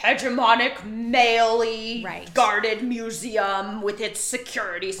white, hegemonic, male-y, guarded museum with its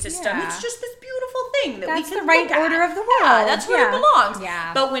security system. Yeah. It's just this beautiful thing that That's we can the right look at. order of the world. Yeah, that's where it belongs.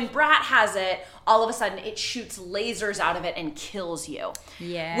 Yeah. But when Brat has it, all of a sudden it shoots lasers out of it and kills you.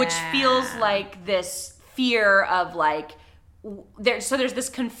 Yeah. Which feels like this fear of like, there's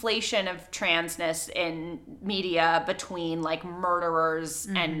this conflation of transness in media between like murderers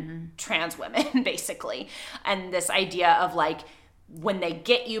and trans women, basically. And this idea of like, when they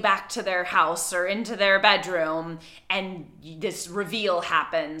get you back to their house or into their bedroom and this reveal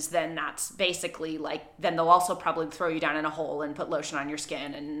happens, then that's basically like, then they'll also probably throw you down in a hole and put lotion on your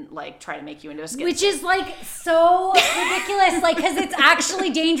skin and like try to make you into a skin. Which is like so ridiculous, like, because it's actually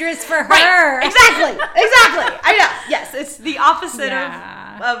dangerous for her. Right. Exactly. I know. Yes, it's the opposite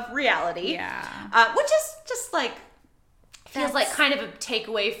of reality. Yeah. Which is just like, feels like kind of a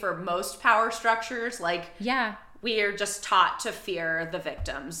takeaway for most power structures. Like, we are just taught to fear the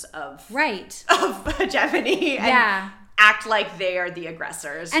victims of hegemony and act like they are the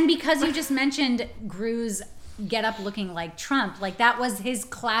aggressors. And because you just mentioned Gru's get up looking like Trump, like that was his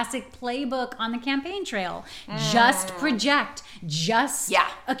classic playbook on the campaign trail. Just project,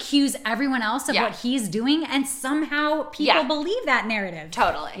 accuse everyone else of what he's doing, and somehow people believe that narrative.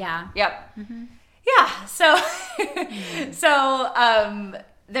 Totally. Yeah. Yep. Yeah. So,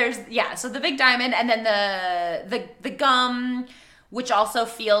 there's so the big diamond, and then the gum, which also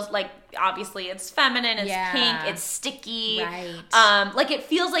feels like, obviously it's feminine, it's pink, it's sticky, right? Like it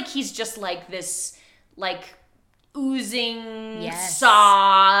feels like he's just like this like oozing,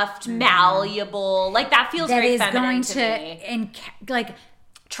 soft, malleable, like that feels very feminine to me. Like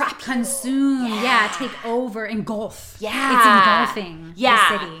trap, consume, take over, engulf. It's engulfing the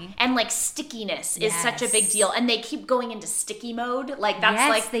city. And like stickiness is such a big deal, and they keep going into sticky mode. Like that's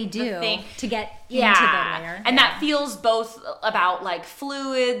like they do the thing to get into the layer. And that feels both about like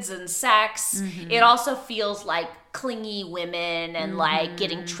fluids and sex. It also feels like clingy women and like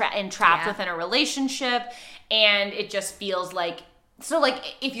getting entrapped within a relationship, and it just feels like, so like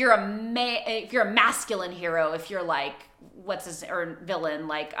if you're a masculine hero, if you're like villain,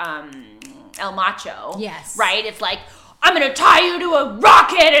 like El Macho, right, it's like, I'm gonna tie you to a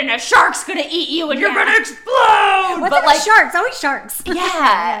rocket and a shark's gonna eat you and you're gonna explode. But like sharks, always sharks.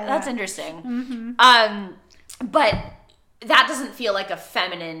 That's interesting. But that doesn't feel like a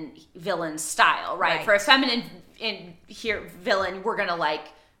feminine villain style, right? For a feminine villain, we're gonna like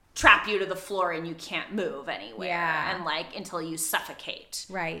trap you to the floor and you can't move anywhere, and like until you suffocate,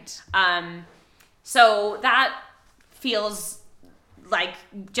 right? So that feels like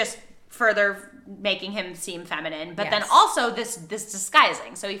just further making him seem feminine, but then also this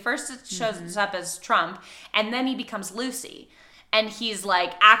disguising. So he first shows up as Trump, and then he becomes Lucy, and he's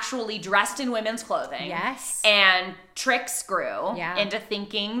like actually dressed in women's clothing, and tricks Gru into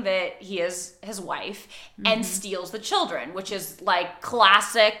thinking that he is his wife, and steals the children, which is like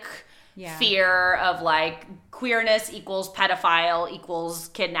classic fear of like queerness equals pedophile equals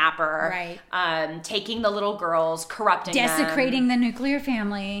kidnapper, right? Taking the little girls, corrupting desecrating them. the nuclear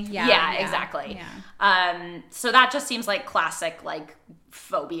family. Exactly. So that just seems like classic like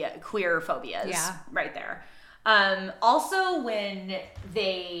queer phobias, right there. Also, when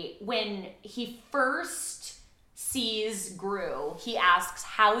he first sees Gru, he asks,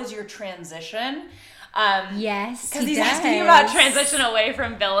 "How is your transition?" Yes, because he's asking about transition away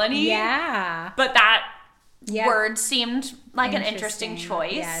from villainy. Yeah. But that word seemed like an interesting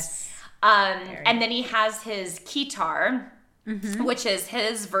choice. Yes. And then he has his keytar, which is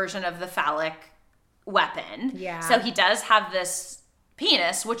his version of the phallic weapon. Yeah. So he does have this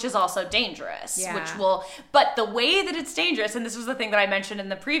penis, which is also dangerous, Yeah. but the way that it's dangerous, and this was the thing that I mentioned in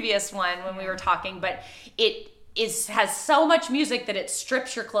the previous one when we were talking, but it has so much music that it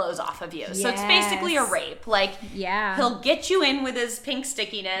strips your clothes off of you. So it's basically a rape. Like, he'll get you in with his pink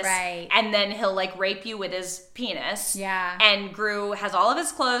stickiness, right, and then he'll like rape you with his penis. Yeah. And Gru has all of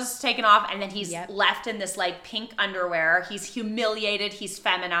his clothes taken off, and then he's left in this like pink underwear. He's humiliated. He's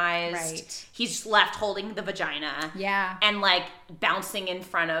feminized. Right. He's left holding the vagina. Yeah. And like bouncing in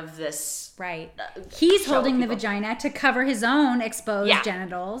front of this. Right. He's holding the people. vagina to cover his own exposed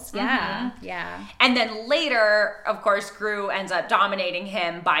genitals. Yeah. Yeah. And then later, of course, Gru ends up dominating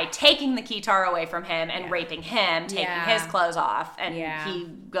him by taking the keytar away from him and raping him, taking his clothes off, and he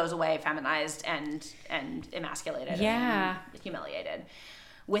goes away feminized and emasculated and humiliated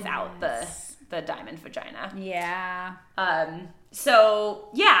without the diamond vagina. Yeah. So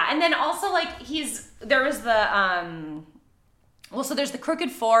yeah, and then also like there's the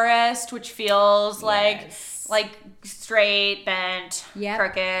crooked forest, which feels like straight, bent,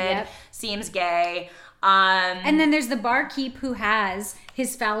 crooked, seems gay. And then there's the barkeep who has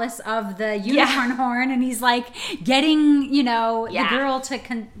his phallus of the unicorn horn, and he's like getting, the girl to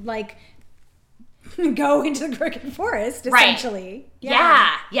go into the crooked forest, essentially.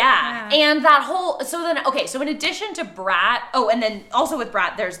 Right. Yeah. And that whole, so in addition to Brat, and then also with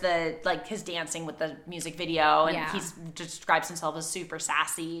Brat, there's the, like, his dancing with the music video, and he describes himself as super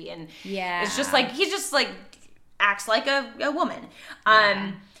sassy, and it's just like, he just, like, acts like a woman.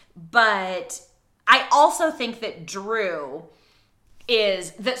 But I also think that Drew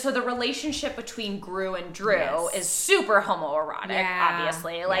so the relationship between Gru and Drew is super homoerotic,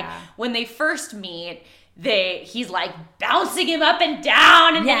 obviously. Like, when they first meet, he's like bouncing him up and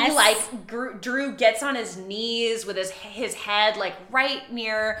down, and then he like Drew gets on his knees with his head like right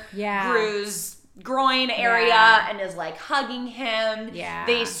near Gru's groin area and is like hugging him.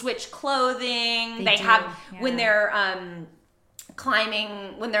 They switch clothing. They have when they're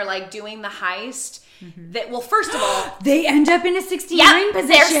climbing, when they're like doing the heist. First of all, they end up in a 69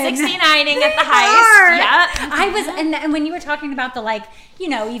 position. They're 69ing at the heist. Yeah. And when you were talking about the, like,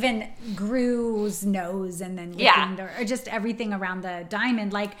 even Gru's nose and then licking or just everything around the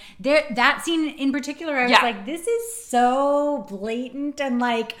diamond, like that scene in particular, I was like, this is so blatant and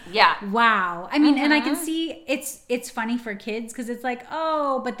like, wow. I mean, and I can see it's funny for kids because it's like,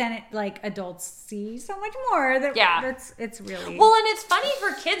 but then it like adults see so much more. It's really well, and it's funny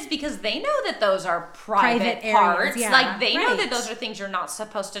for kids because they know that those are private parts. Like they know that those are things you're not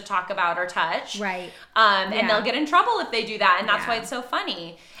supposed to talk about or touch. Right. And they'll get in trouble if they do that, and that's why it's so funny.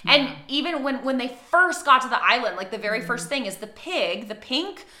 And even when they first got to the island, like the very first thing is the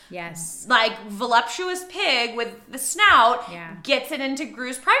pink, like voluptuous pig with the snout gets it into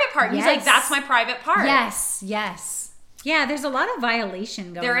Gru's private part. He's like, that's my private part. Yes. Yeah, there's a lot of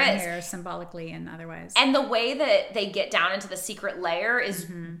violation going on here, symbolically and otherwise. And the way that they get down into the secret lair is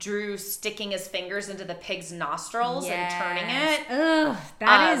Drew sticking his fingers into the pig's nostrils and turning it. Ugh,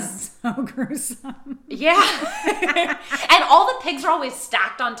 that is so gruesome. Yeah. And all the pigs are always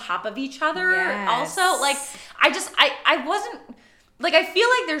stacked on top of each other. Also, like, I wasn't, like, I feel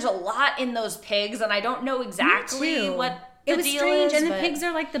like there's a lot in those pigs, and I don't know exactly what the deal is. It was strange, and the pigs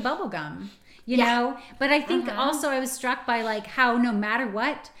are like the bubble gum. You know, but I think also I was struck by like how no matter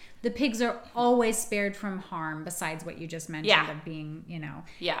what, the pigs are always spared from harm besides what you just mentioned of being,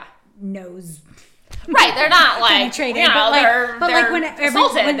 nose. Right, they're not like penetrated,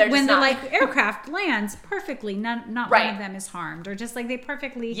 when the like aircraft lands perfectly, not one of them is harmed, or just like they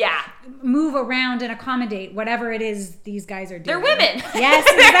perfectly move around and accommodate whatever it is these guys are doing. They're women. Yes,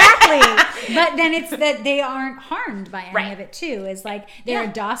 exactly. But then it's that they aren't harmed by any of it too. It's like they're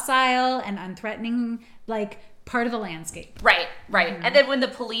docile and unthreatening, like part of the landscape. Right. And then when the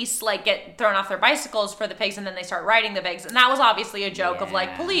police like get thrown off their bicycles for the pigs, and then they start riding the pigs, and that was obviously a joke of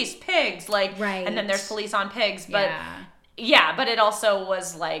like police, pigs, like, and then there's police on pigs, but but it also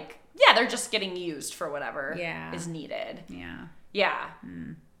was like, they're just getting used for whatever is needed.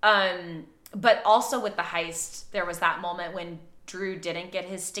 But also with the heist, there was that moment when Drew didn't get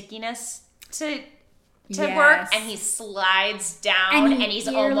his stickiness to work, and he slides down, and he's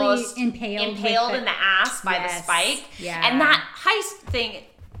almost impaled in the ass by the spike. And that heist thing,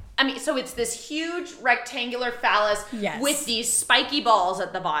 I mean, so it's this huge rectangular phallus Yes. with these spiky balls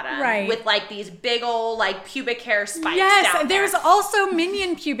at the bottom. Right. With like these big old like pubic hair spikes Yes, down there. there's also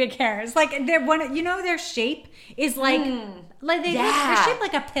minion pubic hairs. Like they're their shape is like they're shaped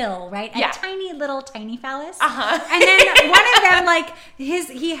like a pill, right? Yeah. A tiny phallus. Uh-huh. And then one of them, like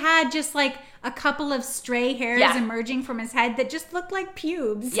he had just like a couple of stray hairs Yeah. emerging from his head that just looked like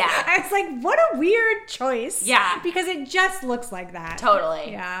pubes. Yeah. I was like, what a weird choice. Yeah. Because it just looks like that.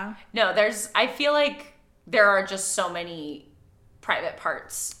 Totally. Yeah. No, I feel like there are just so many private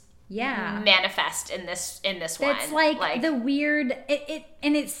parts Yeah. manifest in this one. It's like the weird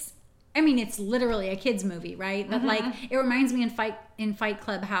it's literally a kids movie, right? But like it reminds me in Fight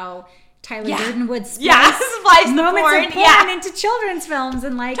Club how Tyler Durden would splice splice the moments porn, of porn into children's films,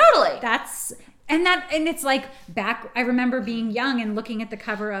 and like Totally. and it's like back. I remember being young and looking at the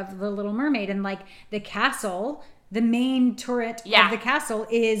cover of The Little Mermaid, and like the castle, the main turret of the castle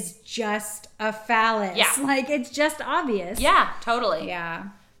is just a phallus. Yeah. Like it's just obvious. Yeah, totally. Yeah.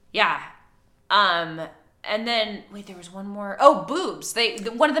 Yeah. And then wait, there was one more. Oh, boobs.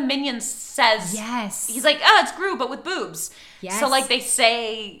 One of the minions says, Yes. he's like, oh, it's Gru, but with boobs. Yes. So like they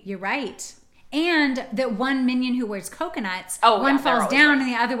say, You're right. And that one minion who wears coconuts, Oh, one yeah, they're falls always down right.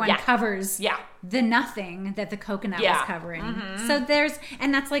 and the other one Yeah. covers Yeah. the nothing that the coconut Yeah. was covering. Mm-hmm. So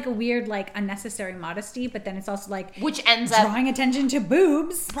and that's like a weird, like unnecessary modesty, but then it's also like which ends up drawing attention to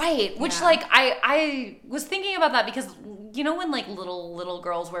boobs. right. Which Yeah. like I was thinking about that because you know when like little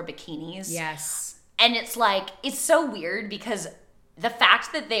girls wear bikinis? Yes. And it's like, it's so weird because the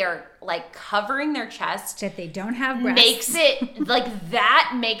fact that they are like covering their chest That they don't have breasts. makes it like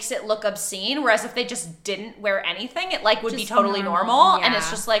that makes it look obscene. Whereas if they just didn't wear anything, it like would be Just totally normal, normal. And yeah.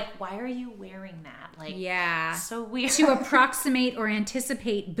 it's just like, why are you wearing that? Like, Yeah. so weird. To approximate or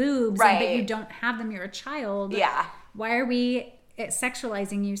anticipate boobs, Right. but you don't have them, you're a child. Yeah. Why are we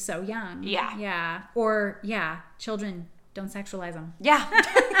sexualizing you so young? Yeah. Yeah. Or, children, don't sexualize them. Yeah.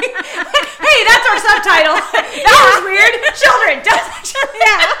 Hey, that's our subtitle. That was weird. Children, don't.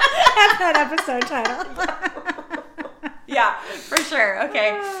 That's that episode title. Yeah, for sure.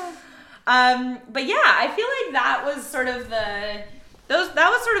 Okay. But yeah, I feel like that was sort of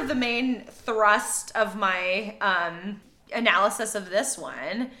the main thrust of my analysis of this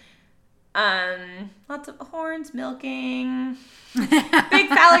one. Lots of horns, milking, big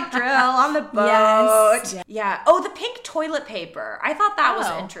phallic drill on the boat. Yes. Yeah. Oh, the pink toilet paper. I thought that was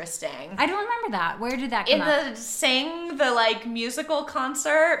interesting. I don't remember that. Where did that come up? The like musical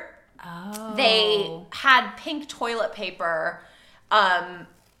concert. Oh. They had pink toilet paper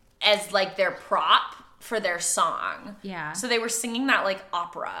as like their prop for their song. Yeah. So they were singing that like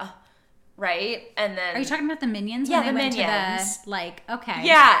opera, right? And then Are you talking about the Minions? Yeah, when they the went Minions. To the, like, okay.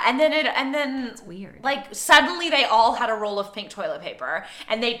 yeah, and then It's weird. like suddenly they all had a roll of pink toilet paper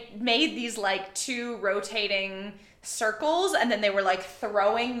and they made these like two rotating circles and then they were like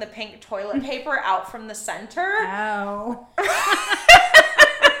throwing the pink toilet paper out from the center. Oh.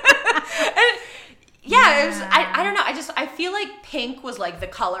 Yeah, it was, I don't know. I feel like pink was like the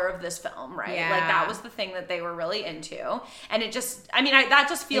color of this film, right? Yeah. Like that was the thing that they were really into. And it just, that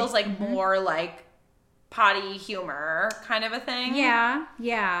just feels like more like potty humor kind of a thing. Yeah,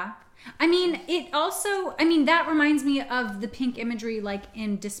 yeah. That reminds me of the pink imagery like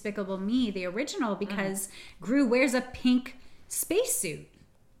in Despicable Me, the original, because Gru wears a pink spacesuit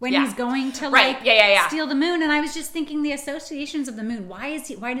when he's going to steal the moon. And I was just thinking the associations of the moon. Why does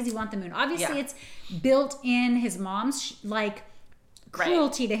he want the moon? Obviously it's built in his mom's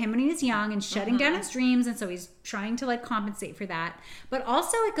cruelty to him when he was young and shutting down his dreams. And so he's trying to like compensate for that. But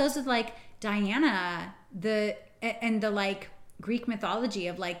also it goes with like Diana, the like Greek mythology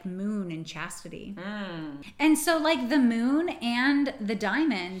of like moon and chastity. And so like the moon and the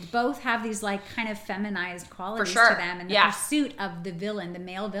diamond both have these like kind of feminized qualities to them, and the pursuit of the villain, the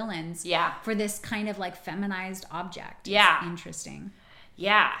male villains, for this kind of like feminized object. Yeah. It's interesting.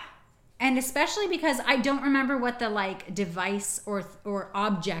 Yeah. And especially because I don't remember what the like device or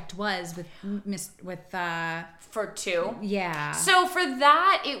object was with For two. yeah. So for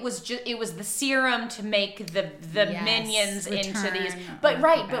that, it was the serum to make the minions into these. But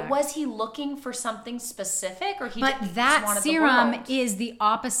but was he looking for something specific, or he? But just that wanted serum the world? is the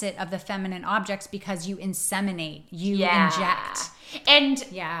opposite of the feminine objects because you inseminate, you inject. And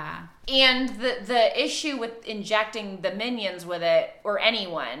Yeah. And the issue with injecting the minions with it, or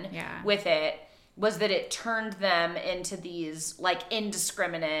anyone with it, was that it turned them into these like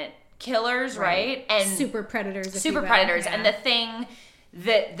indiscriminate killers, right? And super predators. Super predators. And the thing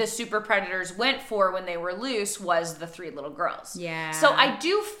that the super predators went for when they were loose was the three little girls. Yeah. So I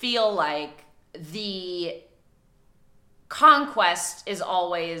do feel like the conquest is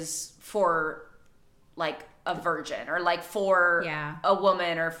always for like a virgin or like for a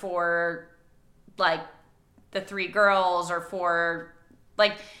woman or for like the three girls or for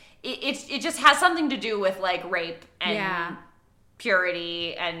like it just has something to do with like rape and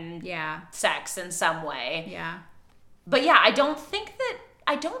purity and sex in some way. Yeah. But yeah, I don't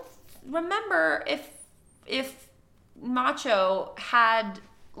remember if Macho had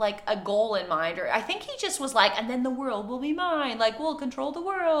like a goal in mind, or I think he just was like, and then the world will be mine, like we'll control the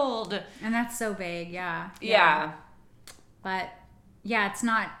world. And that's so vague. Yeah. But yeah, it's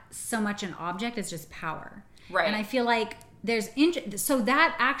not so much an object, it's just power. Right. And I feel like so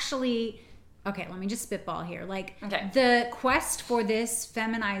that actually, okay, let me just spitball here. Like the quest for this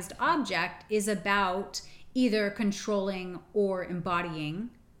feminized object is about either controlling or embodying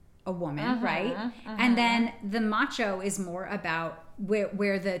a woman, right? And then the macho is more about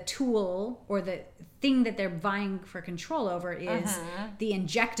where the tool or the thing that they're vying for control over is the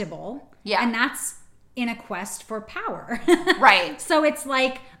injectable. Yeah. And that's in a quest for power. Right. So it's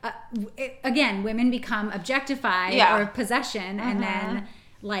like, again, women become objectified or possession, and then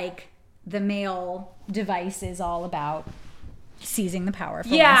like the male device is all about seizing the power for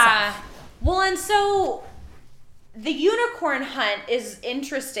oneself. Well, and so the unicorn hunt is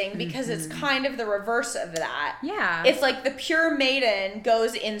interesting because it's kind of the reverse of that. Yeah. It's like the pure maiden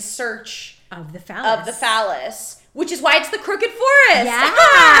goes in search of the phallus. Which is why it's the crooked forest.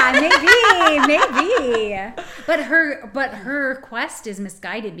 Yeah, maybe. But her quest is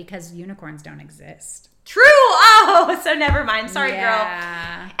misguided because unicorns don't exist. True. Oh, so never mind. Sorry, girl.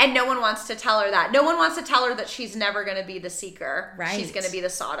 And no one wants to tell her that. No one wants to tell her that she's never going to be the seeker. Right. She's going to be the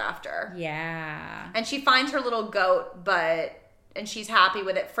sought after. Yeah. And she finds her little goat, and she's happy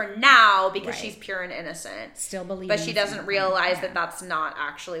with it for now because she's pure and innocent. Still believing. But she doesn't realize that that's not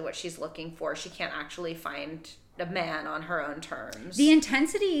actually what she's looking for. She can't actually find a man on her own terms. The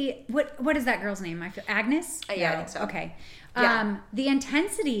intensity, what is that girl's name? Agnes? Yeah, I think so. Okay. The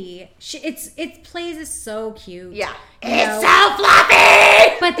intensity, it plays is so cute. Yeah. It's so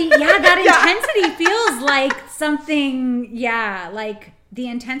fluffy! But that intensity feels like something, like the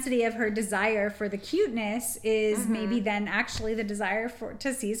intensity of her desire for the cuteness is maybe then actually the desire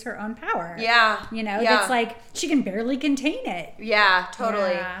to seize her own power. Yeah. It's like she can barely contain it. Yeah,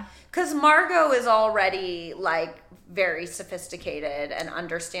 totally. Because Margot is already like very sophisticated and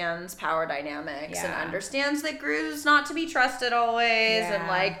understands power dynamics and understands that Gru's not to be trusted always and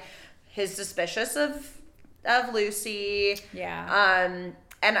like is suspicious of Lucy. Yeah.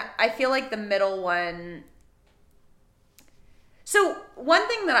 And I feel like the middle one. So one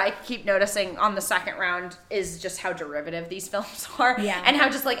thing that I keep noticing on the second round is just how derivative these films are. Yeah. And how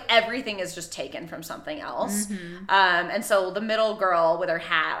just like everything is just taken from something else. And so the middle girl with her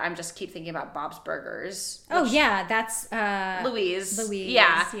hat, I'm just keep thinking about Bob's Burgers. Oh yeah, that's Louise.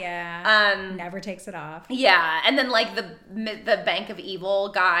 Yeah. Never takes it off. Yeah. And then like the Bank of Evil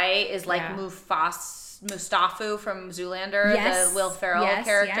guy is like Mustafa from Zoolander, the Will Ferrell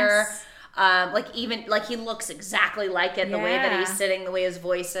character. Yes. He looks exactly like it, the way that he's sitting, the way his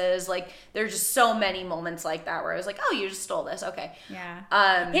voice is. Like, there's just so many moments like that where I was like, oh, you just stole this. Okay.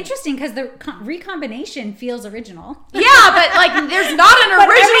 Yeah. Interesting, because the recombination feels original. Yeah, but like, there's not an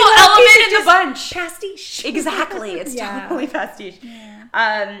original element in the bunch. Pastiche. Exactly. It's totally pastiche.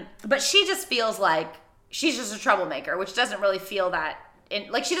 Yeah. But she just feels like she's just a troublemaker, which doesn't really feel that.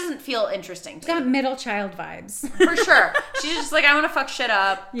 She doesn't feel interesting. She's got middle child vibes. For sure. She's just like, I want to fuck shit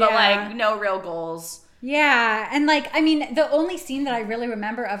up, but like, no real goals. Yeah. And like, I mean, the only scene that I really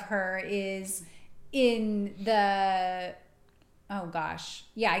remember of her is in the, oh gosh.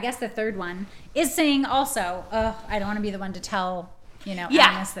 Yeah, I guess the third one is saying also, I don't want to be the one to tell,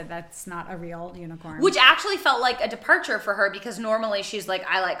 Agnes that's not a real unicorn. Which actually felt like a departure for her because normally she's like,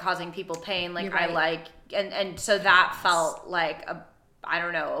 I like causing people pain. Like, I like, and so that felt like a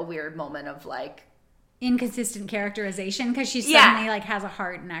weird moment of like inconsistent characterization because she suddenly like has a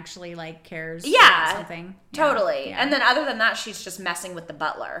heart and actually like cares about something. Totally. Yeah. And then other than that, she's just messing with the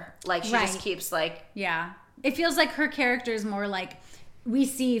butler. Like she just keeps like it feels like her character is more like we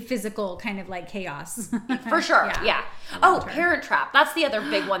see physical kind of like chaos. For sure. Yeah. Oh, Parent Trap. That's the other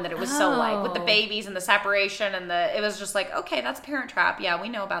big one that it was so like with the babies and the separation and it was just like, okay, that's Parent Trap. Yeah, we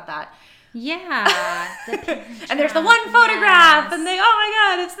know about that. Yeah. And there's the one photograph and they, oh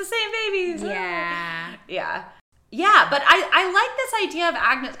my God, it's the same babies. Yeah. Yeah, but I like this idea of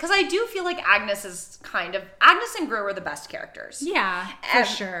Agnes because I do feel like Agnes and Gru are the best characters. Yeah, for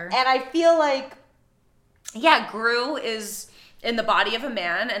sure. And I feel like, Gru is in the body of a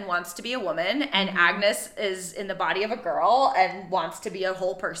man and wants to be a woman, and Agnes is in the body of a girl and wants to be a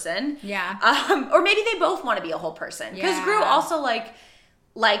whole person. Yeah. Or maybe they both want to be a whole person. Because Gru also like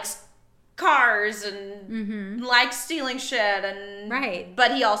likes cars and likes stealing shit and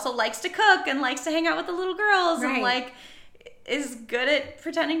but he also likes to cook and likes to hang out with the little girls and like is good at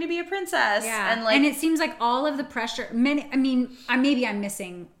pretending to be a princess. And it seems like all of the pressure, maybe I'm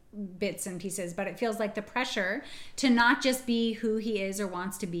missing bits and pieces, but it feels like the pressure to not just be who he is or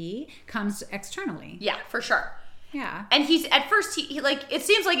wants to be comes externally. Yeah, for sure. Yeah. And he's, at first, he like, it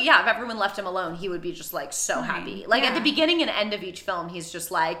seems like, if everyone left him alone, he would be just like so happy. Like at the beginning and end of each film, he's just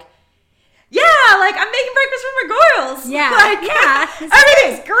like, yeah, like I'm making breakfast for my girls. Yeah. Like,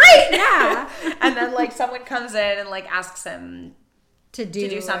 everything's great. Yeah. And then like someone comes in and like asks him to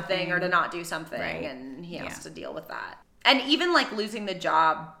do something or to not do something. And he has to deal with that. And even like losing the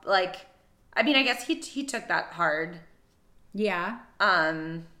job, like, I mean, I guess he took that hard. Yeah.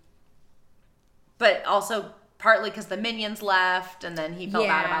 But also partly because the minions left, and then he felt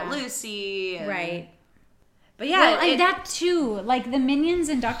bad about Lucy. And, but well, that too, like the minions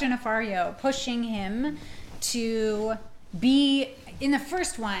and Dr. Nefario pushing him to be, in the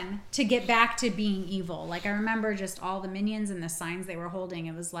first one, to get back to being evil. Like I remember just all the minions and the signs they were holding.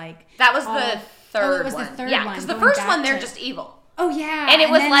 It was like that was the third one. It was the third one. Because the first one they're just evil. Oh yeah, and it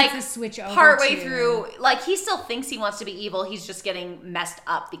was like a switch over partway through. Like he still thinks he wants to be evil. He's just getting messed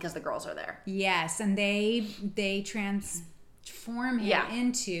up because the girls are there. Yes, and they transform him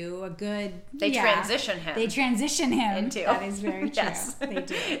into a good. They transition him. They transition him into. That is very true. Yes, they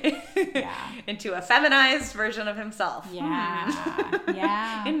do. Into a feminized version of himself.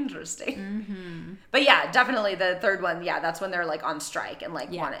 Yeah. Interesting. But yeah, definitely the third one. Yeah, that's when they're like on strike and like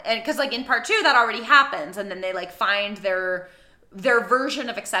want it, and because like in part 2 that already happens, and then they like find their version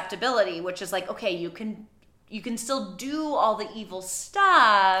of acceptability, which is like, okay, you can still do all the evil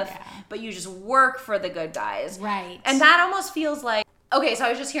stuff, but you just work for the good guys. Right. And that almost feels like, okay, so I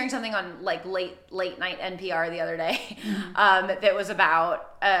was just hearing something on like late night NPR the other day that was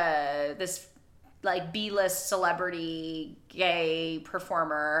about this like B-list celebrity gay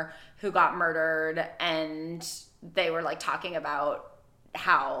performer who got murdered, and they were like talking about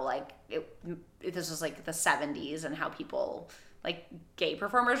how like this was like the 70s and how people like gay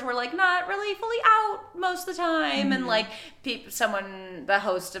performers were like not really fully out most of the time. And like the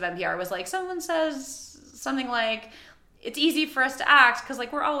host of NPR was like, someone says something like, it's easy for us to act because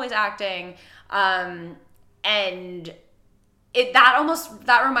like we're always acting. And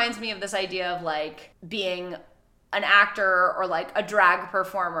that reminds me of this idea of like being an actor or like a drag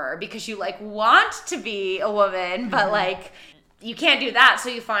performer, because you like want to be a woman, but like you can't do that. So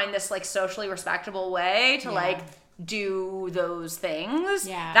you find this like socially respectable way to like do those things.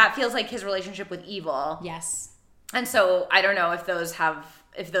 Yeah. That feels like his relationship with evil. Yes. And so I don't know if that's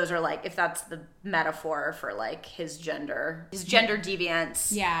the metaphor for like his gender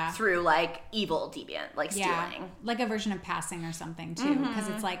deviance through like evil deviant, like stealing. Like a version of passing or something too. Because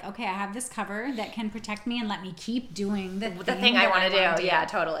it's like, okay, I have this cover that can protect me and let me keep doing the thing I want to do. Yeah,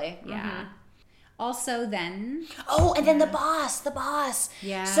 totally. Yeah. Also then... Oh, and then the boss.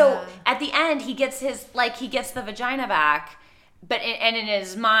 Yeah. So at the end, he gets the vagina back, but in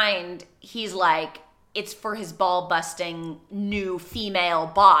his mind, he's like, it's for his ball-busting new female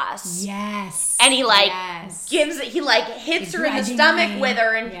boss. Yes. And he gives it, he like hits her in the stomach with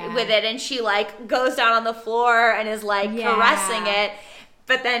her and with it, and she like goes down on the floor and is like caressing it.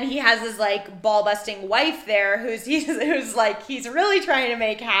 But then he has his like ball-busting wife there who's like he's really trying to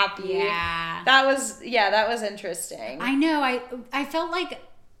make happy. Yeah. That was interesting. I know. I felt like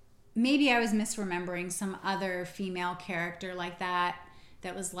maybe I was misremembering some other female character like that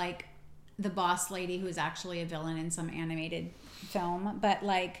was like the boss lady who was actually a villain in some animated film, but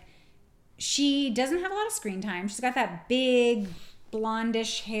like she doesn't have a lot of screen time. She's got that big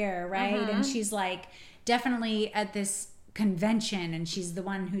blondish hair, right? And she's like definitely at this convention, and she's the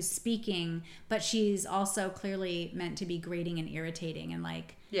one who's speaking, but she's also clearly meant to be grating and irritating and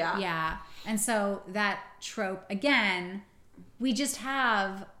like and so that trope again, we just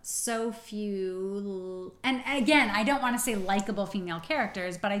have so few, and again, I don't want to say likable female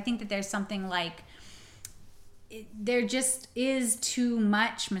characters, but I think that there's something like there just is too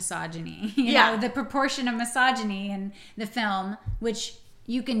much misogyny, you know, the proportion of misogyny in the film, which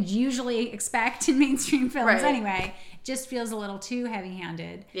you can usually expect in mainstream films anyway, just feels a little too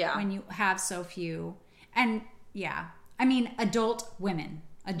heavy-handed when you have so few. And I mean, adult women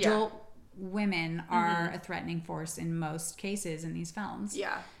are a threatening force in most cases in these films.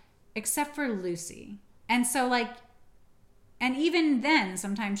 Yeah. Except for Lucy. And so like, And even then,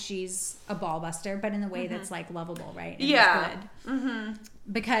 sometimes she's a ball buster, but in the way that's like lovable, right? And Yeah. good. Mm-hmm.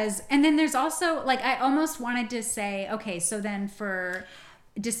 Because, and then there's also like, I almost wanted to say, okay, so then for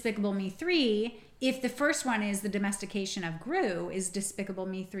Despicable Me 3, if the first one is the domestication of Gru, is Despicable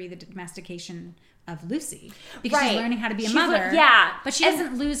Me 3 the domestication of Lucy? Because she's learning how to be a mother. But she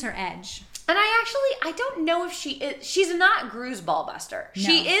doesn't lose her edge. And I don't know if she is. She's not Gru's ball buster. No.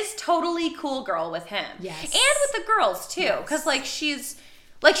 She is totally cool girl with him. Yes. And with the girls too. Because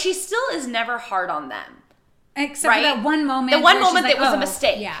she still is never hard on them. Except for that one moment. The one moment that was a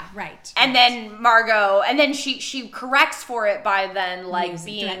mistake. Yeah, right. And then Margot, and then she corrects for it by then like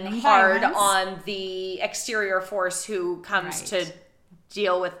being hard on the exterior force who comes to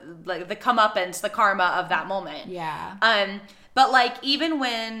deal with like the comeuppance, the karma of that moment. Yeah. But like even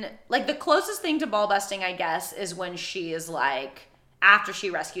when like the closest thing to ball busting, I guess, is when she is like after she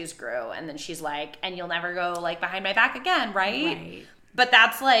rescues Gru, and then she's like, and you'll never go like behind my back again, right? But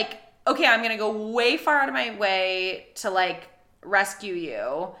that's like, okay, I'm gonna go way far out of my way to like rescue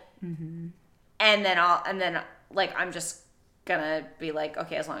you, and then like I'm just gonna be like,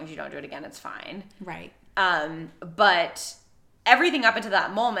 okay, as long as you don't do it again, it's fine, right? But everything up until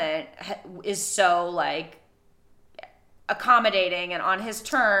that moment is so like accommodating and on his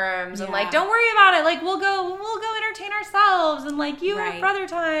terms, and like, don't worry about it, like we'll go entertain ourselves, and like you have brother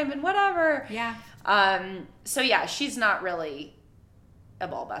time and whatever. So yeah, she's not really a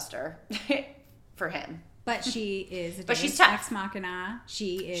ball buster for him, but she is she's ex machina.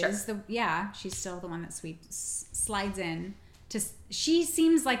 She is she's still the one that slides in to. She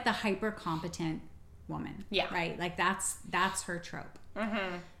seems like the hyper competent woman, right? Like that's her trope.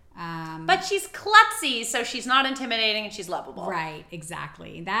 But she's klutzy, so she's not intimidating and she's lovable. Right,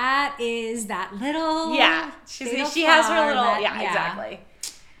 exactly. That is that little she has her little exactly.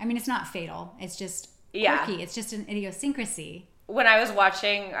 I mean, it's not fatal. It's just quirky. It's just an idiosyncrasy. When I was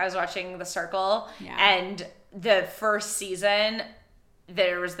watching The Circle, and the first season,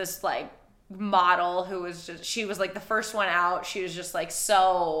 there was this like model who was she was like the first one out. She was just like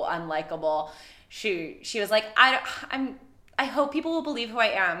so unlikable. She was like, I hope people will believe who I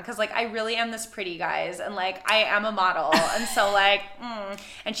am, because like I really am this pretty, guys, and like I am a model, and so like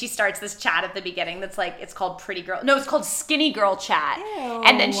and she starts this chat at the beginning that's like, it's called Pretty Girl, no, it's called Skinny Girl Chat. Ew.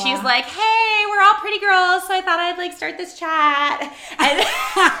 And then she's like, hey, we're all pretty girls, so I thought I'd like start this chat, and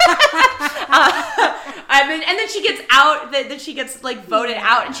then she gets out, then she gets like voted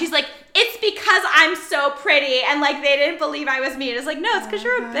out, and she's like, it's because I'm so pretty, and like they didn't believe I was me. And it's like, no, it's because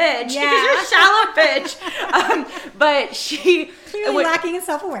you're a bitch. Because you're a shallow bitch. But she clearly lacking in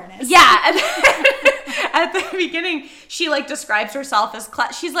self-awareness. Yeah. And then, at the beginning, she like describes herself as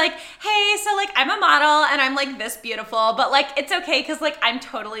she's like, hey, so like I'm a model and I'm like this beautiful, but like it's okay because like I'm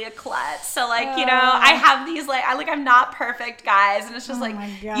totally a klutz. So like, you know, I have these like I'm not perfect, guys. And it's just like,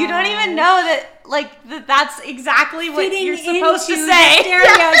 you don't even know that like that's exactly what you're supposed to say. The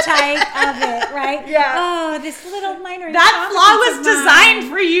stereotype of it, right? Yeah. Oh, this little minor. That flaw was designed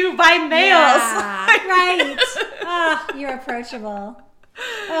for you by males. Yeah, right. Oh, you're approachable.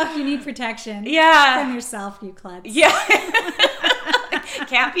 Oh, you need protection. Yeah. From yourself, you klutz. Yeah.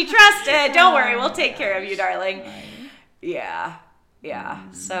 Can't be trusted. Don't worry, we'll take care of you, darling. Yeah. Yeah.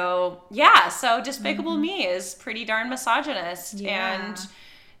 So Despicable Me is pretty darn misogynist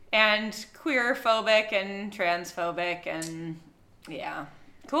and queer phobic and transphobic and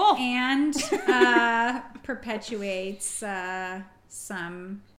cool. And perpetuates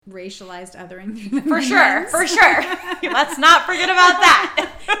some racialized othering. For sure. Let's not forget about that.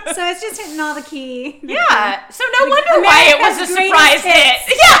 So it's just hitting all the key. Yeah. So no wonder why it was a surprise hit.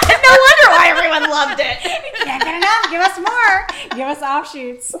 Yeah. No wonder why everyone loved it. Can't get enough. Give us more. Give us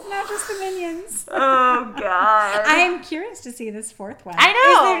offshoots. Not just the Minions. Oh God. I am curious to see this fourth one. I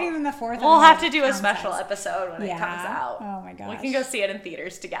know. Is there even the fourth one? We'll have to do a special episode when it comes out. Oh my gosh. We can go see it in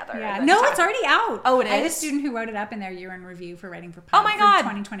theaters together. Yeah. No, it's already out. Oh, it is? I had a student who wrote it up in their year in review for writing for Oh my God.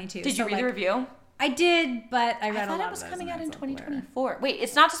 2022. Did you read the review? I did, but I read a lot of those. I thought it was coming out in 2024. Wait,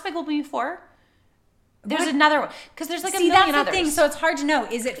 it's not Despicable Me 4? There's another one. Because there's like a million others. That's the thing. So it's hard to know.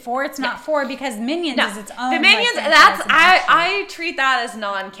 Is it 4? It's not 4 because Minions is its own. The Minions, I treat that as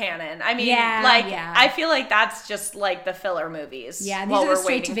non-canon. I mean, I feel like that's just like the filler movies. Yeah, these while are we're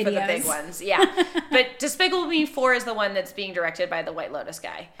straight waiting to for the videos. big ones. Yeah. But Despicable Me 4 is the one that's being directed by the White Lotus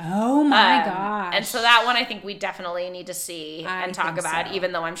guy. Oh my gosh. And so that one I think we definitely need to see and talk about,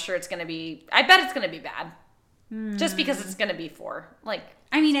 even though I'm sure it's going to be, I bet it's going to be bad. Just because it's going to be 4. Like,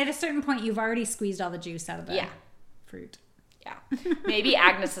 I mean, at a certain point, you've already squeezed all the juice out of the fruit. Yeah. Maybe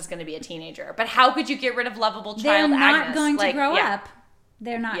Agnes is going to be a teenager. But how could you get rid of lovable child They're not Agnes? going to grow up.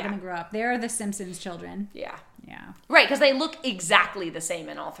 They're not going to grow up. They're the Simpsons children. Yeah. Yeah. Right, because they look exactly the same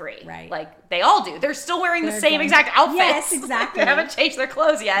in all three. Right. Like, they all do. They're still wearing the same going- exact outfits. Yes, exactly. They haven't changed their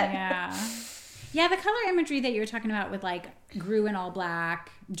clothes yet. Yeah. Yeah, the color imagery that you were talking about with like Gru in all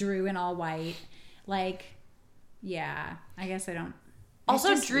black, Drew in all white, like, yeah, I guess I don't. Also,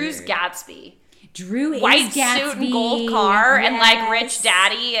 just Drew's weird. Gatsby. Drew is White Gatsby. suit and gold car and like Yes. rich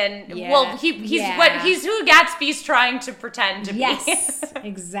daddy and Yeah. well he's who Gatsby's trying to pretend to Yes, be.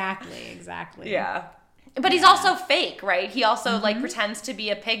 exactly. Yeah. But he's also fake, right? He also like pretends to be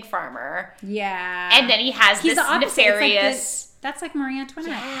a pig farmer. Yeah. And then he has He's this the opposite. It's like nefarious. that's like Marie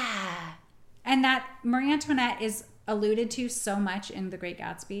Antoinette. Yeah. And that Marie Antoinette is alluded to so much in The Great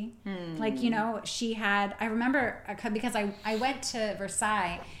Gatsby. Like, you know, she had, I remember, because I went to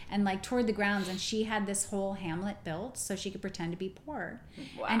Versailles and like toured the grounds, and she had this whole Hamlet built so she could pretend to be poor.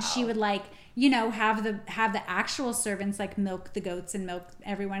 Wow. And she would like, you know, have the actual servants like milk the goats and milk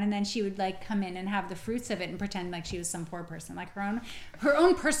everyone, and then she would like come in and have the fruits of it and pretend like she was some poor person, like her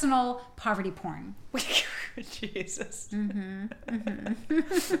own personal poverty porn. Jesus.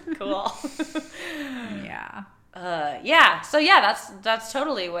 Mm-hmm. Cool. Yeah. Yeah. So yeah, that's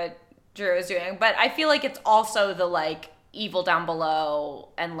totally what Drew is doing. But I feel like it's also the like evil down below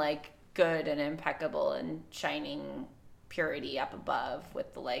and like good and impeccable and shining purity up above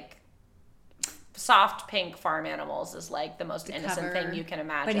with the like soft pink farm animals is like the most innocent cover, thing you can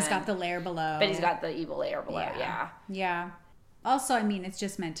imagine. But he's got the layer below. But he's got the evil layer below. Yeah. Yeah. Also, I mean, it's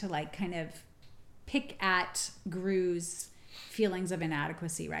just meant to like kind of pick at Gru's feelings of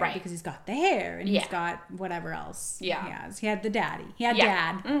inadequacy, right? Because he's got the hair and he's got whatever else he has. He had the daddy. He had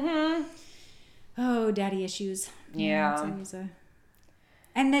dad. Mm-hmm. Oh, daddy issues. Yeah. So he's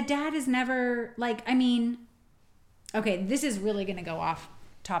and the dad is never like, I mean, okay, this is really going to go off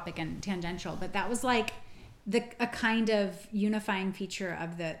topic and tangential, but that was like a kind of unifying feature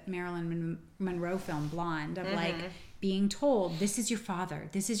of the Marilyn Monroe film Blonde, of like being told, this is your father,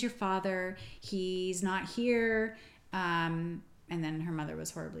 he's not here, and then her mother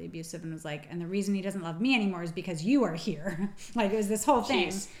was horribly abusive and was like, and the reason he doesn't love me anymore is because you are here. Like, it was this whole thing.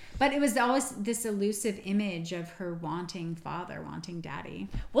 Jeez. But it was always this elusive image of her wanting father, wanting daddy.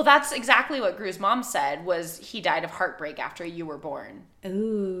 Well, that's exactly what Gru's mom said, was he died of heartbreak after you were born.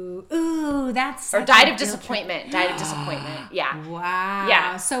 Ooh, that's... Or died of disappointment. Died of disappointment. Yeah. Wow.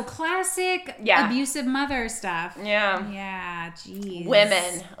 Yeah. So classic Yeah. abusive mother stuff. Yeah. Yeah, jeez.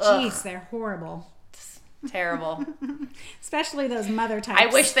 Women. Ugh. Jeez, they're horrible. Terrible. Especially those mother types. I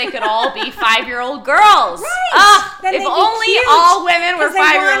wish they could all be 5-year-old girls. Right. Then If they'd be only cute, all women were 'cause they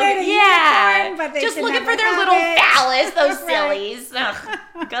 5-year-old. wanted a Yeah. unicorn, but they Just could looking never for their have little it. phallus, those Right. sillies. Ugh.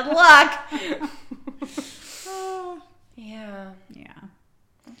 Good luck. Yeah. Yeah.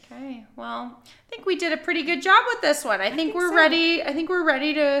 Okay. Well, I think we did a pretty good job with this one. I think we're ready. I think we're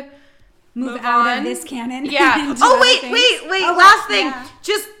ready to Move out on. of this canon. Yeah. into Oh, other wait. things. Oh, Last thing. yeah.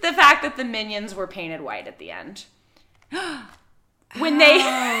 Just the fact that the minions were painted white at the end. When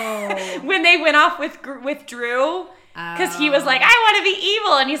they when they went off with Drew, because he was like, I want to be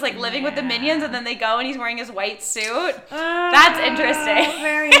evil, and he's like living with the minions, and then they go and he's wearing his white suit. That's interesting.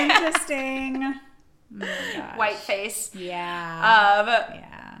 Very interesting. Oh my gosh. White face. Yeah.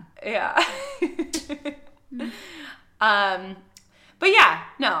 Yeah. But yeah,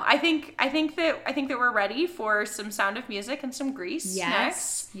 no, I think that we're ready for some Sound of Music and some Grease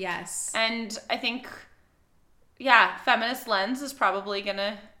next. Yes. And I think, yeah, feminist lens is probably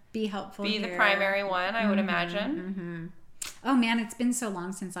gonna Be helpful. be the here. primary one, I would imagine. Oh man, it's been so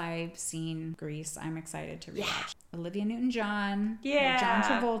long since I've seen Grease. I'm excited to rewatch. Olivia Newton-John. Yeah. John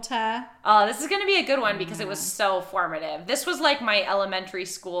Travolta. Oh, this is gonna be a good one because it was so formative. This was like my elementary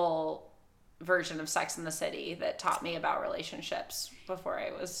school version of Sex and the City that taught me about relationships before I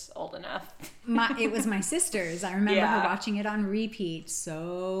was old enough. It was my sister's. I remember Yeah. her watching it on repeat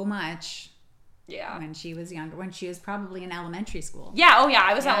so much Yeah. when she was younger, when she was probably in elementary school. Yeah, oh yeah,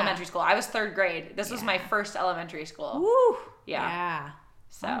 I was Yeah. elementary school. I was 3rd grade. This was my first elementary school. Woo! Yeah. Yeah.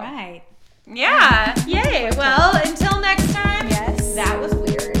 So, All right. yeah. Yay. Well, until next time. Yes. That was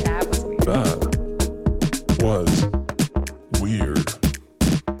weird. That was weird. That was weird.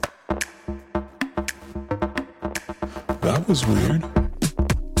 That was weird.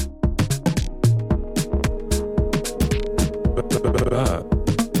 That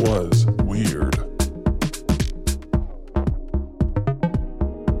was weird.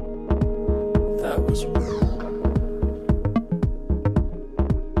 That was weird.